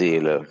seine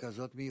Seele,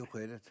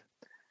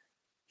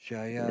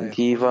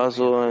 die war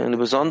so eine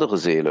besondere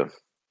Seele.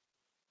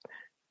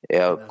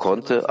 Er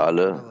konnte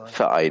alle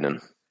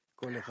vereinen.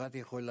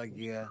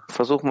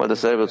 Versuch mal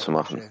dasselbe zu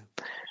machen.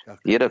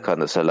 Jeder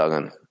kann es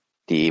erlangen.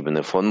 Die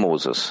Ebene von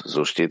Moses,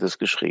 so steht es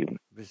geschrieben.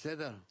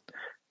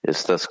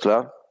 Ist das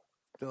klar?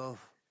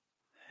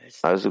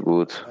 Also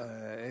gut.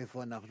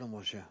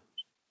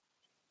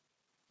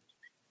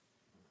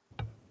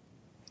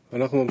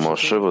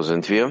 Moshe, wo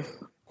sind wir?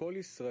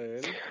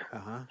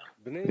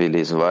 Wir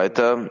lesen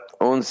weiter.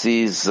 Und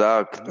sie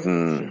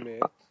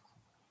sagten,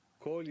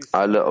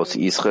 alle aus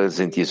Israel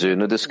sind die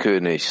Söhne des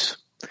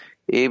Königs.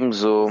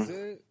 Ebenso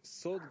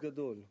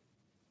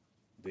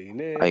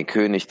ein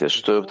König, der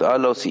stirbt.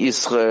 Alle aus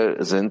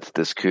Israel sind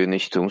des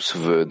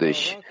Königtums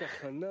würdig.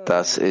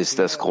 Das ist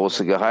das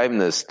große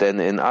Geheimnis, denn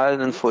in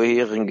allen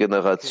vorherigen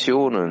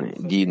Generationen,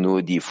 die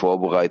nur die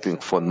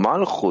Vorbereitung von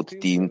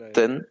Malchut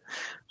dienten,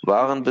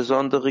 waren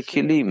besondere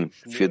Kelim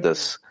für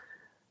das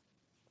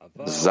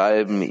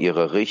Salben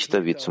ihrer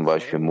Richter, wie zum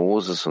Beispiel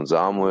Moses und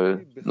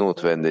Samuel,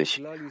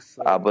 notwendig.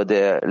 Aber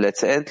der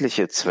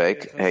letztendliche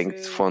Zweck hängt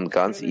von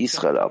ganz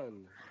Israel ab.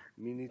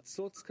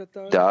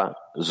 Da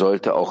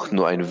sollte auch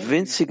nur ein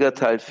winziger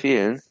Teil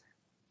fehlen,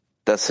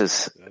 dass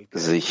es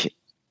sich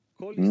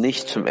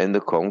nicht zum Ende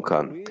kommen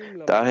kann.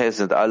 Daher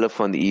sind alle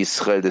von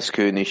Israel des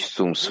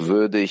Königtums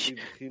würdig,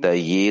 da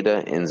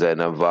jeder in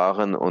seiner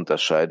wahren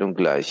Unterscheidung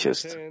gleich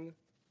ist.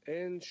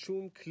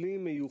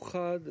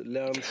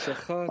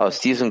 Aus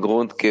diesem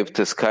Grund gibt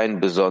es kein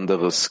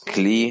besonderes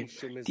Kli,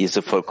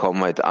 diese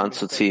Vollkommenheit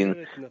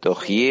anzuziehen,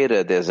 doch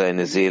jeder, der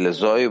seine Seele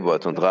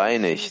säubert und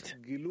reinigt,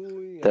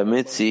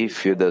 damit sie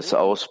für das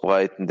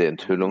Ausbreiten der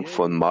Enthüllung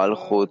von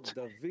Malchut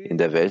in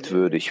der Welt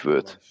würdig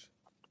wird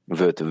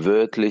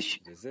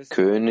wörtlich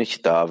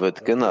König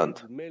David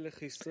genannt.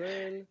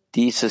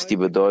 Dies ist die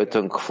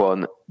Bedeutung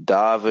von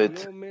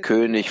David,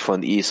 König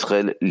von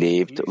Israel,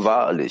 lebt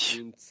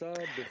wahrlich.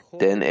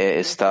 Denn er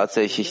ist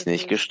tatsächlich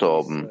nicht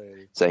gestorben.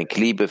 Sein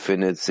Kli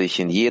befindet sich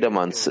in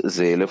jedermanns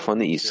Seele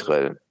von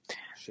Israel.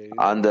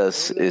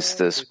 Anders ist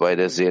es bei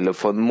der Seele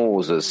von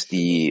Moses,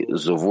 die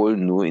sowohl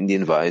nur in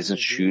den weisen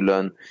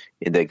Schülern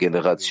in der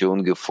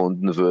Generation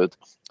gefunden wird,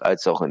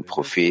 als auch in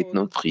Propheten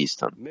und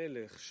Priestern.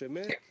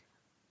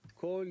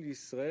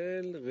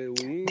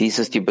 Dies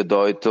ist die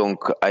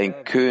Bedeutung,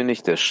 ein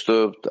König, der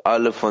stirbt,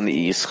 alle von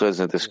Israel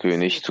sind des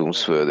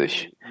Königtums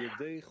würdig.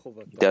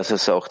 Das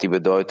ist auch die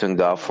Bedeutung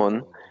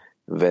davon,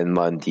 wenn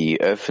man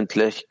die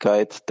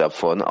Öffentlichkeit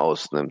davon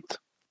ausnimmt.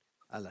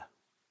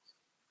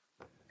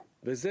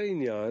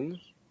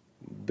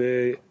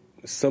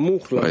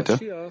 Weiter.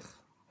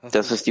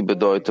 Das ist die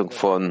Bedeutung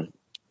von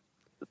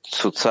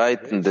zu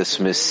Zeiten des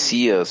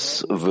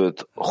Messias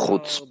wird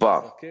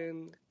Chutzpah,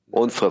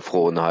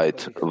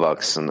 Unverfrorenheit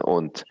wachsen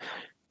und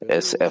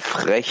es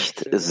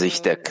erfrecht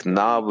sich der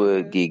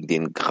Knabe gegen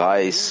den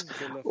Greis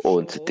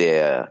und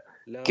der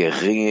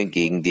Geringe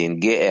gegen den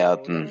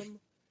Geehrten.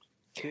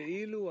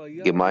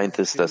 Gemeint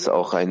ist, dass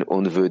auch ein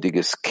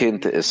unwürdiges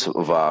Kind es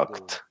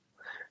wagt,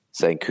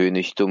 sein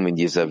Königtum in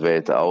dieser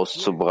Welt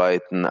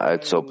auszubreiten,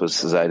 als ob es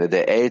seine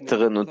der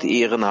Älteren und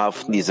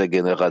Ehrenhaften dieser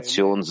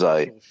Generation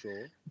sei.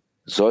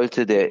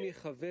 Sollte der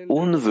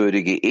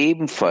Unwürdige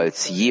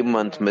ebenfalls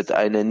jemand mit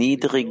einer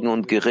niedrigen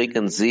und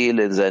geringen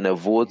Seele in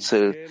seiner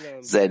Wurzel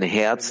sein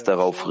Herz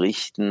darauf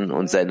richten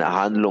und seine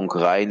Handlung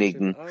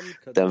reinigen,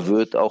 dann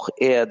wird auch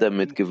er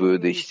damit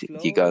gewürdigt,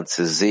 die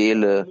ganze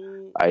Seele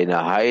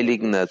einer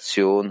heiligen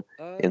Nation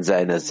in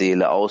seiner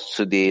Seele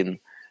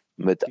auszudehnen,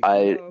 mit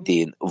all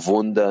den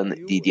Wundern,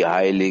 die die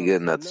heilige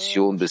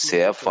Nation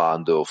bisher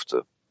erfahren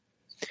durfte.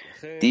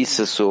 Dies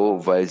ist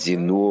so, weil sie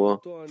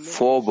nur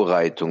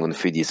Vorbereitungen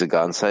für diese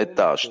Ganzheit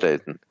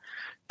darstellten.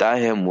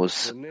 Daher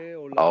muss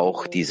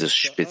auch diese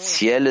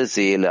spezielle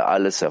Seele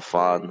alles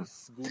erfahren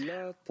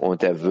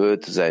und er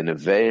wird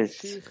seine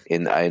Welt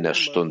in einer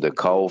Stunde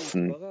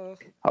kaufen,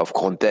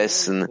 aufgrund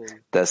dessen,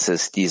 dass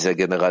es dieser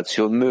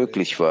Generation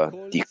möglich war,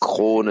 die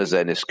Krone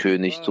seines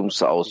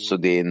Königtums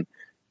auszudehnen,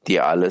 die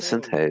alles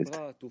enthält.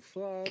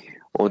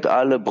 Und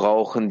alle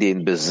brauchen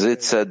den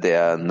Besitzer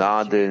der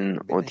Nadeln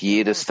und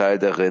jedes Teil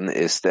darin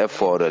ist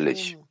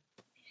erforderlich.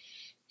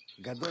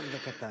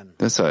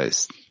 Das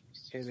heißt,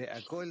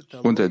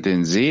 unter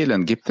den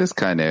Seelen gibt es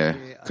keine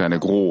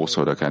große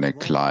oder keine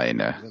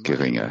kleine,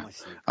 geringe.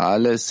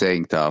 Alles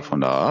hängt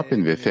davon ab,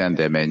 inwiefern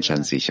der Mensch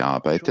an sich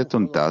arbeitet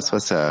und das,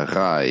 was er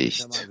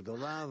erreicht.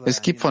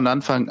 Es gibt von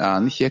Anfang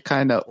an hier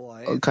keine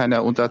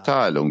keine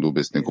Unterteilung. Du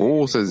bist eine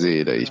große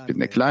Seele, ich bin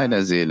eine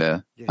kleine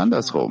Seele.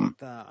 Andersrum.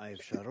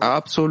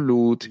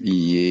 Absolut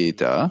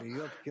jeder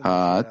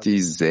hat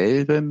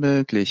dieselbe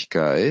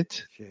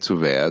Möglichkeit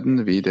zu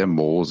werden wie der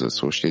Moses.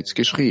 So steht es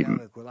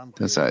geschrieben.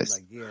 Das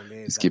heißt,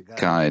 es gibt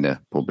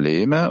keine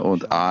Probleme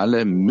und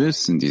alle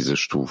müssen diese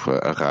Stufe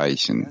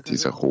erreichen,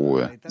 diese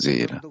hohe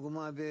Seele.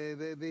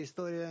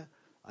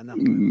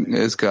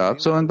 Es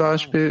gab so ein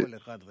Beispiel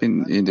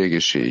in der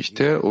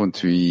Geschichte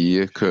und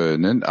wir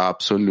können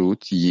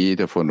absolut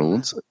jeder von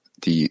uns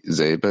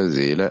dieselbe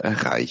Seele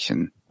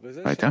erreichen.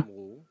 Weiter?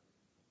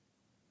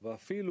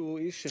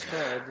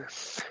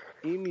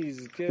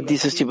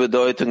 Dies ist die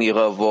Bedeutung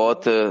ihrer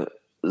Worte.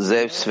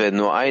 Selbst wenn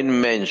nur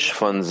ein Mensch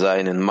von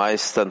seinen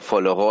Meistern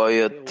volle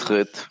Reue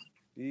tritt,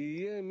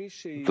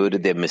 würde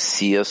der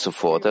Messias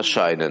sofort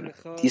erscheinen.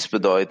 Dies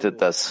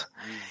bedeutet, dass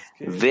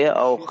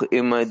wer auch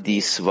immer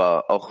dies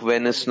war, auch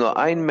wenn es nur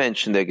ein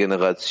Mensch in der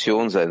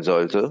Generation sein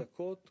sollte,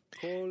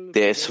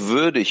 der es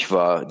würdig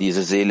war,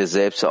 diese Seele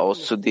selbst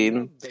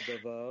auszudehnen,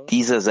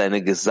 dieser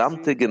seine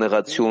gesamte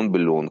Generation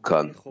belohnen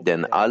kann.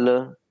 Denn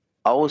alle,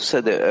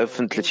 außer der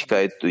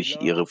Öffentlichkeit durch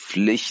ihre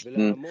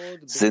Pflichten,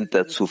 sind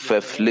dazu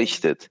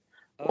verpflichtet.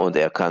 Und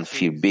er kann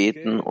viel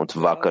beten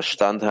und wacker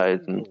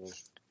standhalten,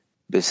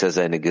 bis er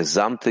seine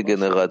gesamte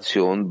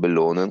Generation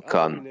belohnen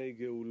kann.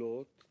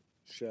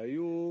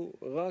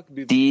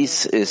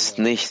 Dies ist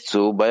nicht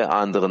so bei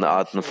anderen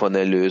Arten von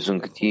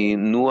Erlösung, die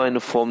nur eine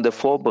Form der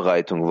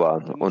Vorbereitung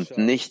waren und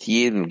nicht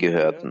jedem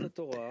gehörten.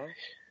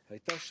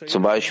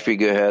 Zum Beispiel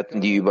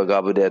gehörten die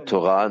Übergabe der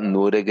Torah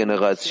nur der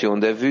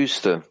Generation der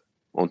Wüste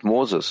und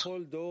Moses.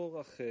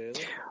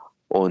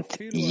 Und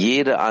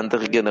jede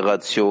andere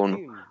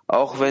Generation,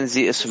 auch wenn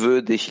sie es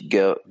würdig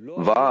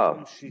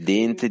war,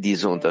 dehnte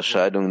diese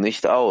Unterscheidung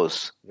nicht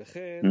aus,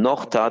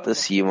 noch tat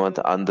es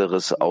jemand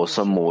anderes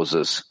außer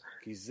Moses,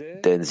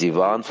 denn sie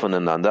waren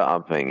voneinander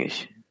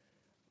abhängig.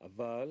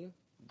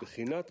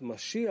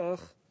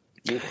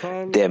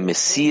 Der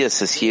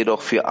Messias ist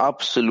jedoch für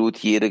absolut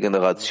jede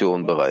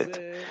Generation bereit.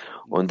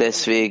 Und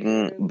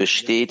deswegen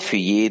besteht für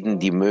jeden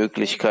die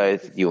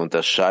Möglichkeit, die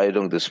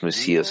Unterscheidung des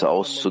Messias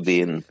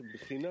auszudehnen,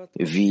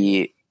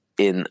 wie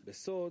in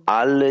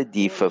alle,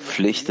 die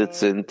verpflichtet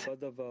sind,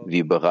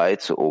 wie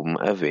bereits oben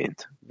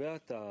erwähnt.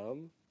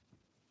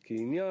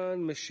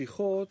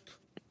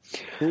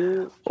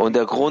 Und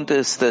der Grund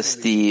ist, dass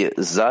die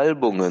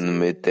Salbungen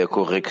mit der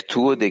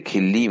Korrektur der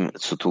Kelim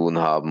zu tun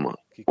haben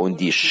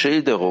und die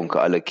Schilderung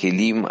aller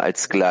Kelim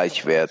als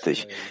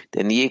gleichwertig,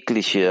 denn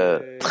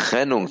jegliche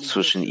Trennung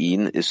zwischen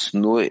ihnen ist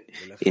nur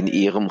in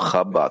ihrem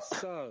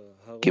Chabad,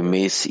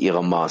 gemäß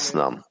ihrer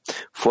Maßnahmen.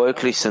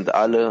 Folglich sind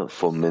alle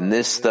vom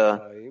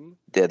Minister,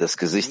 der das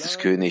Gesicht des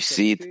Königs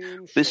sieht,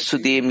 bis zu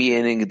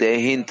demjenigen, der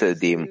hinter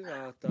dem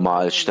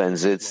Mahlstein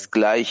sitzt,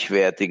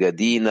 gleichwertiger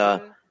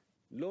Diener,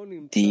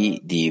 die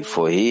die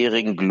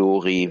vorherigen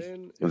Glori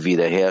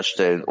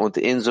wiederherstellen, und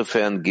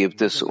insofern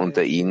gibt es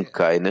unter ihnen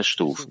keine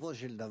Stufen.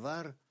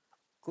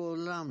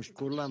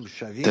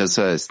 Das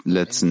heißt,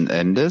 letzten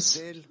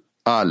Endes,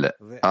 alle,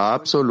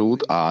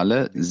 absolut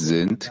alle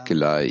sind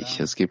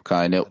gleich. Es gibt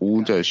keine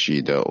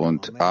Unterschiede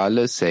und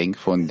alles hängt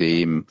von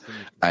dem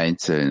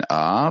Einzelnen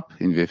ab,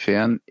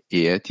 inwiefern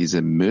er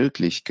diese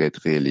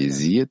Möglichkeit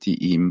realisiert, die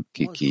ihm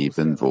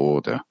gegeben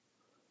wurde.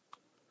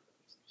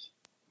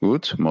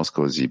 Gut,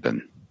 Moskau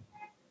 7.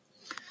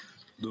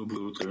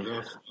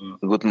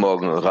 Guten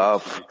Morgen,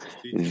 Rav.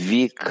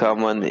 Wie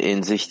kann man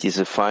in sich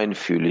diese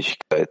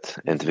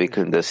Feinfühligkeit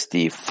entwickeln, dass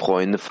die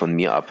Freunde von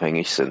mir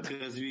abhängig sind?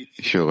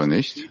 Ich höre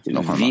nicht.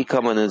 Wie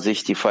kann man in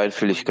sich die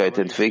Feinfühligkeit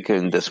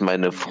entwickeln, dass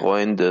meine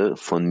Freunde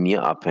von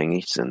mir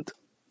abhängig sind?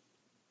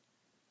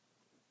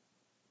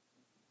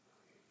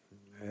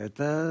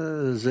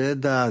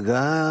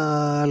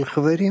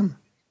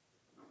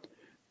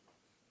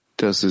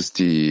 Das ist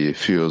die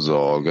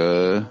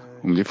Fürsorge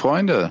um die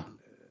Freunde.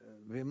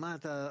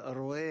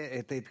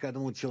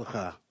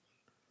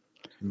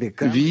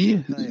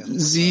 Wie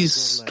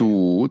siehst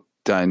du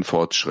deinen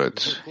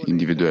Fortschritt,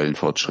 individuellen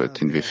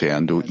Fortschritt,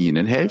 inwiefern du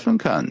ihnen helfen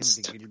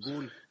kannst?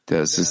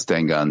 Das ist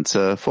dein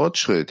ganzer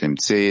Fortschritt im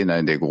Zehner,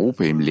 in der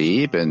Gruppe, im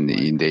Leben,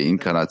 in der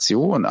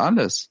Inkarnation,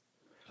 alles.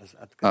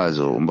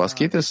 Also, um was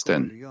geht es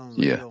denn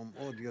hier?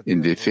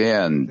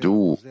 Inwiefern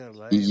du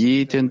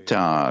jeden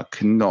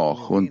Tag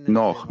noch und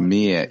noch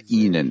mehr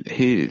ihnen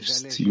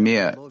hilfst,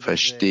 mehr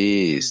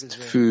verstehst,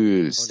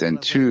 fühlst,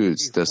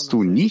 enthüllst, dass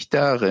du nicht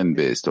darin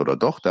bist oder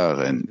doch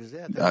darin,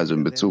 also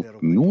in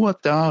Bezug nur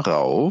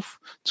darauf,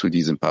 zu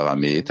diesem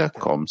Parameter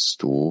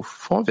kommst du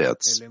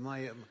vorwärts.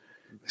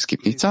 Es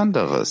gibt nichts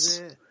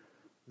anderes.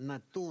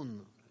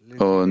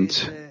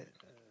 Und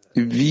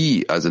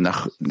wie, also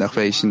nach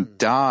welchen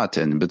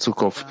Daten, in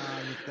Bezug auf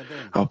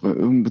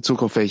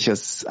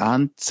welches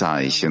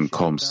Anzeichen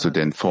kommst du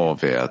denn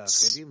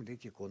vorwärts?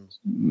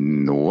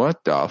 Nur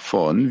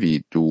davon,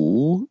 wie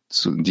du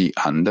die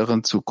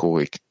anderen zur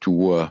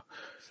Korrektur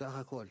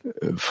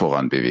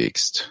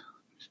voranbewegst.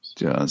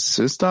 Das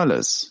ist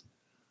alles.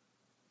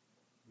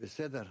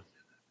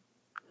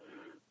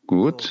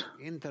 Gut.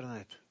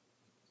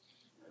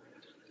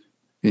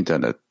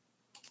 Internet.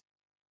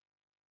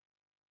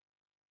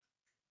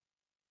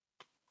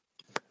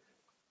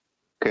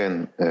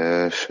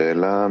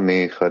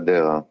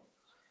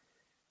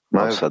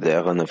 Aus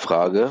Hadera eine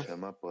Frage.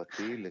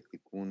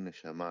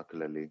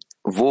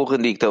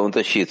 Worin liegt der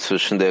Unterschied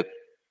zwischen der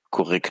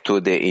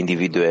Korrektur der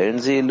individuellen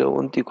Seele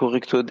und die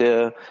Korrektur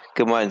der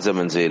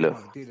gemeinsamen Seele?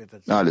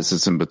 Alles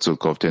ist in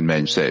Bezug auf den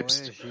Mensch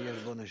selbst.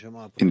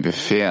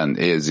 Inwiefern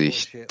er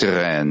sich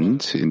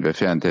trennt,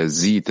 inwiefern er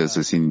sieht, dass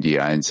es in die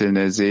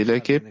einzelne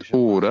Seele gibt,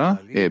 oder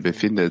er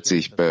befindet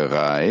sich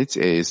bereits,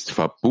 er ist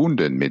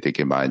verbunden mit der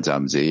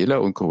gemeinsamen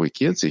Seele und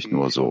korrigiert sich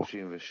nur so.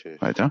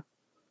 Weiter?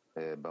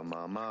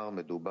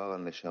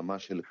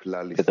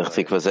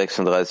 Artikel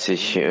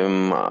 36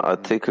 im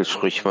Artikel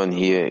spricht man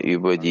hier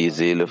über die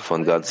Seele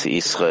von ganz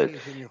Israel.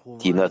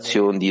 Die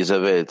Nationen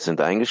dieser Welt sind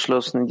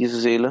eingeschlossen in diese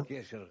Seele?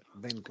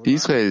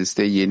 Israel ist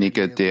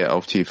derjenige, der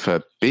auf die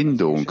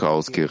Verbindung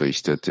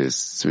ausgerichtet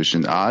ist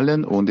zwischen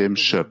allen und dem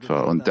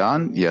Schöpfer. Und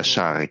dann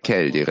Yashar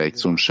Kel, direkt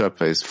zum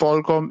Schöpfer, ist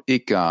vollkommen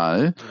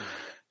egal,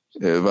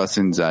 was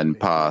in seinem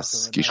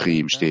Pass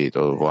geschrieben steht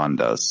oder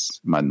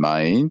woanders. Man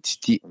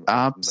meint die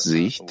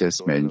Absicht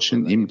des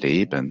Menschen im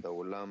Leben.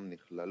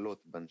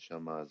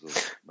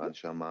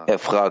 Er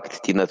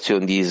fragt, die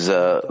Nationen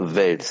dieser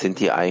Welt,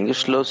 sind die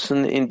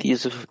eingeschlossen in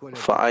diese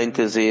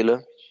vereinte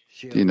Seele?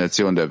 Die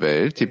Nation der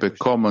Welt, die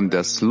bekommen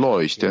das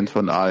Leuchten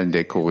von allen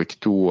der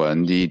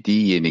Korrekturen, die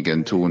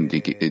diejenigen tun,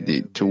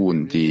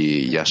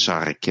 die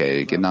Yashar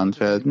Kel genannt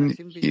werden,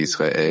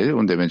 Israel,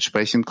 und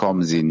dementsprechend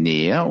kommen sie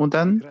näher und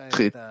dann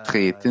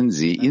treten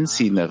sie ins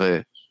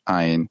Innere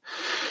ein.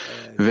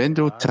 Wenn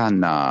du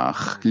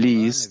Tanach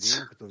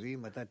liest,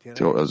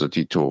 also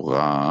die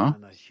Torah,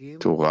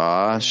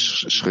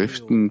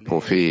 Schriften,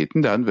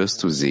 Propheten, dann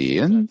wirst du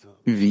sehen,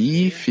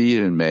 wie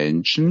viele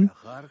Menschen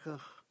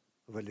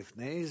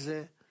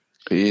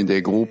in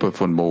der Gruppe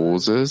von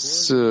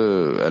Moses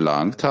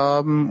erlangt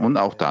haben und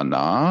auch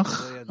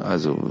danach,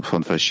 also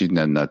von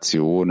verschiedenen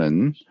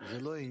Nationen,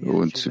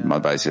 und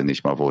man weiß ja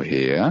nicht mal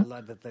woher.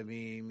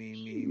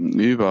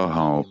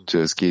 Überhaupt,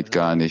 es geht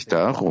gar nicht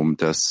darum,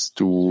 dass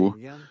du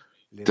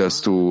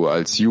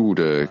als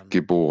Jude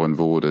geboren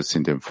wurdest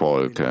in dem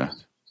Volke.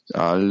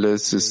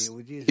 Alles ist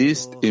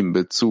in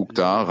Bezug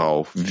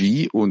darauf,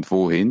 wie und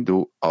wohin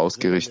du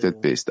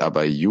ausgerichtet bist.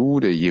 Aber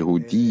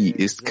Yehudi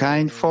ist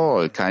kein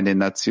Volk, keine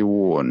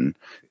Nation.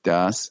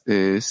 Das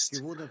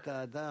ist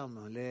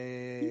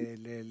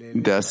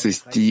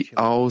die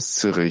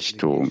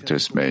Ausrichtung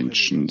des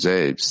Menschen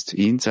selbst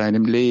in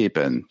seinem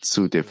Leben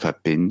zu der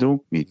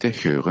Verbindung mit der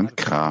höheren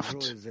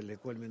Kraft.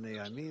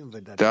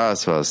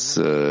 Das, was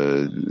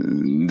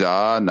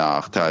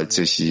danach teilt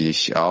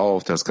sich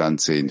auf, das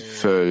Ganze in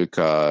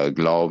Völker,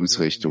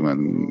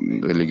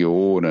 Glaubensrichtungen,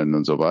 Religionen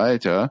und so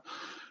weiter.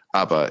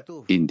 Aber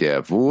in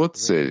der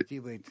Wurzel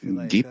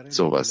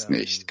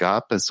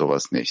gab es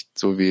sowas nicht.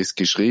 So wie es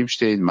geschrieben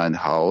steht,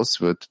 mein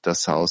Haus wird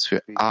das Haus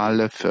für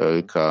alle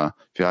Völker,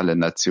 für alle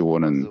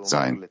Nationen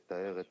sein.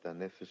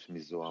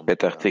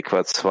 Petach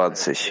Tikva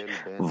 20.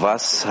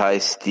 Was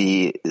heißt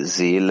die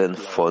Seelen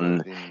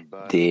von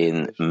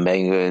den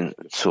Mängeln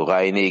zu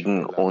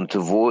reinigen und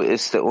wo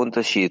ist der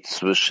Unterschied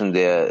zwischen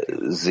der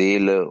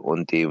Seele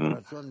und dem,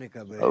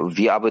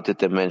 wie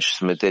arbeitet der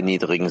Mensch mit der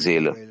niedrigen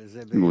Seele?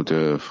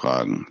 Gute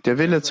Fragen. Der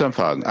Wille zu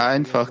empfangen.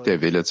 Einfach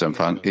der Wille zu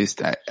empfangen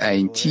ist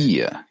ein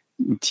Tier.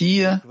 Ein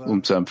Tier,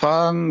 um zu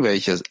empfangen,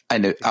 welches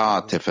eine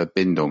Art der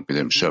Verbindung mit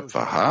dem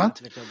Schöpfer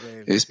hat,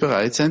 ist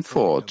bereits ein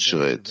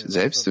Fortschritt,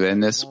 selbst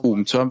wenn es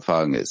zu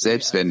empfangen ist.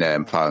 Selbst wenn er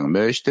empfangen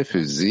möchte,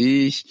 für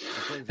sich,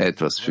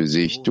 etwas für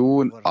sich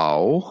tun,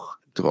 auch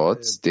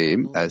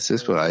trotzdem, es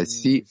ist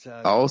bereits die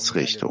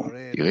Ausrichtung,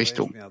 die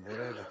Richtung.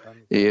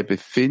 Er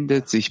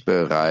befindet sich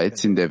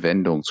bereits in der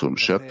Wendung zum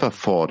Schöpfer,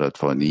 fordert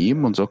von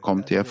ihm und so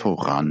kommt er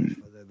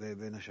voran.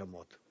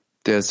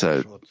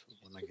 Deshalb,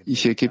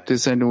 hier gibt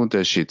es einen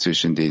Unterschied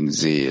zwischen den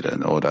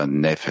Seelen oder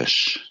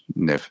Nefesh,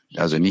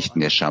 also nicht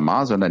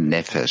Neshama, sondern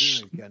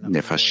Nefesh,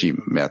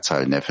 Nefashim,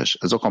 Mehrzahl Nefesh.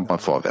 Also kommt man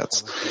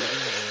vorwärts.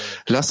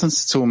 Lass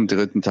uns zum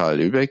dritten Teil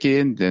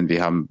übergehen, denn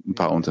wir haben ein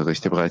paar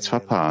Unterrichte bereits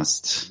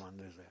verpasst.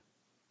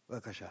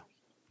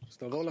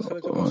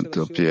 Und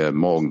ob wir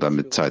morgen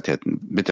damit Zeit hätten. Bitte.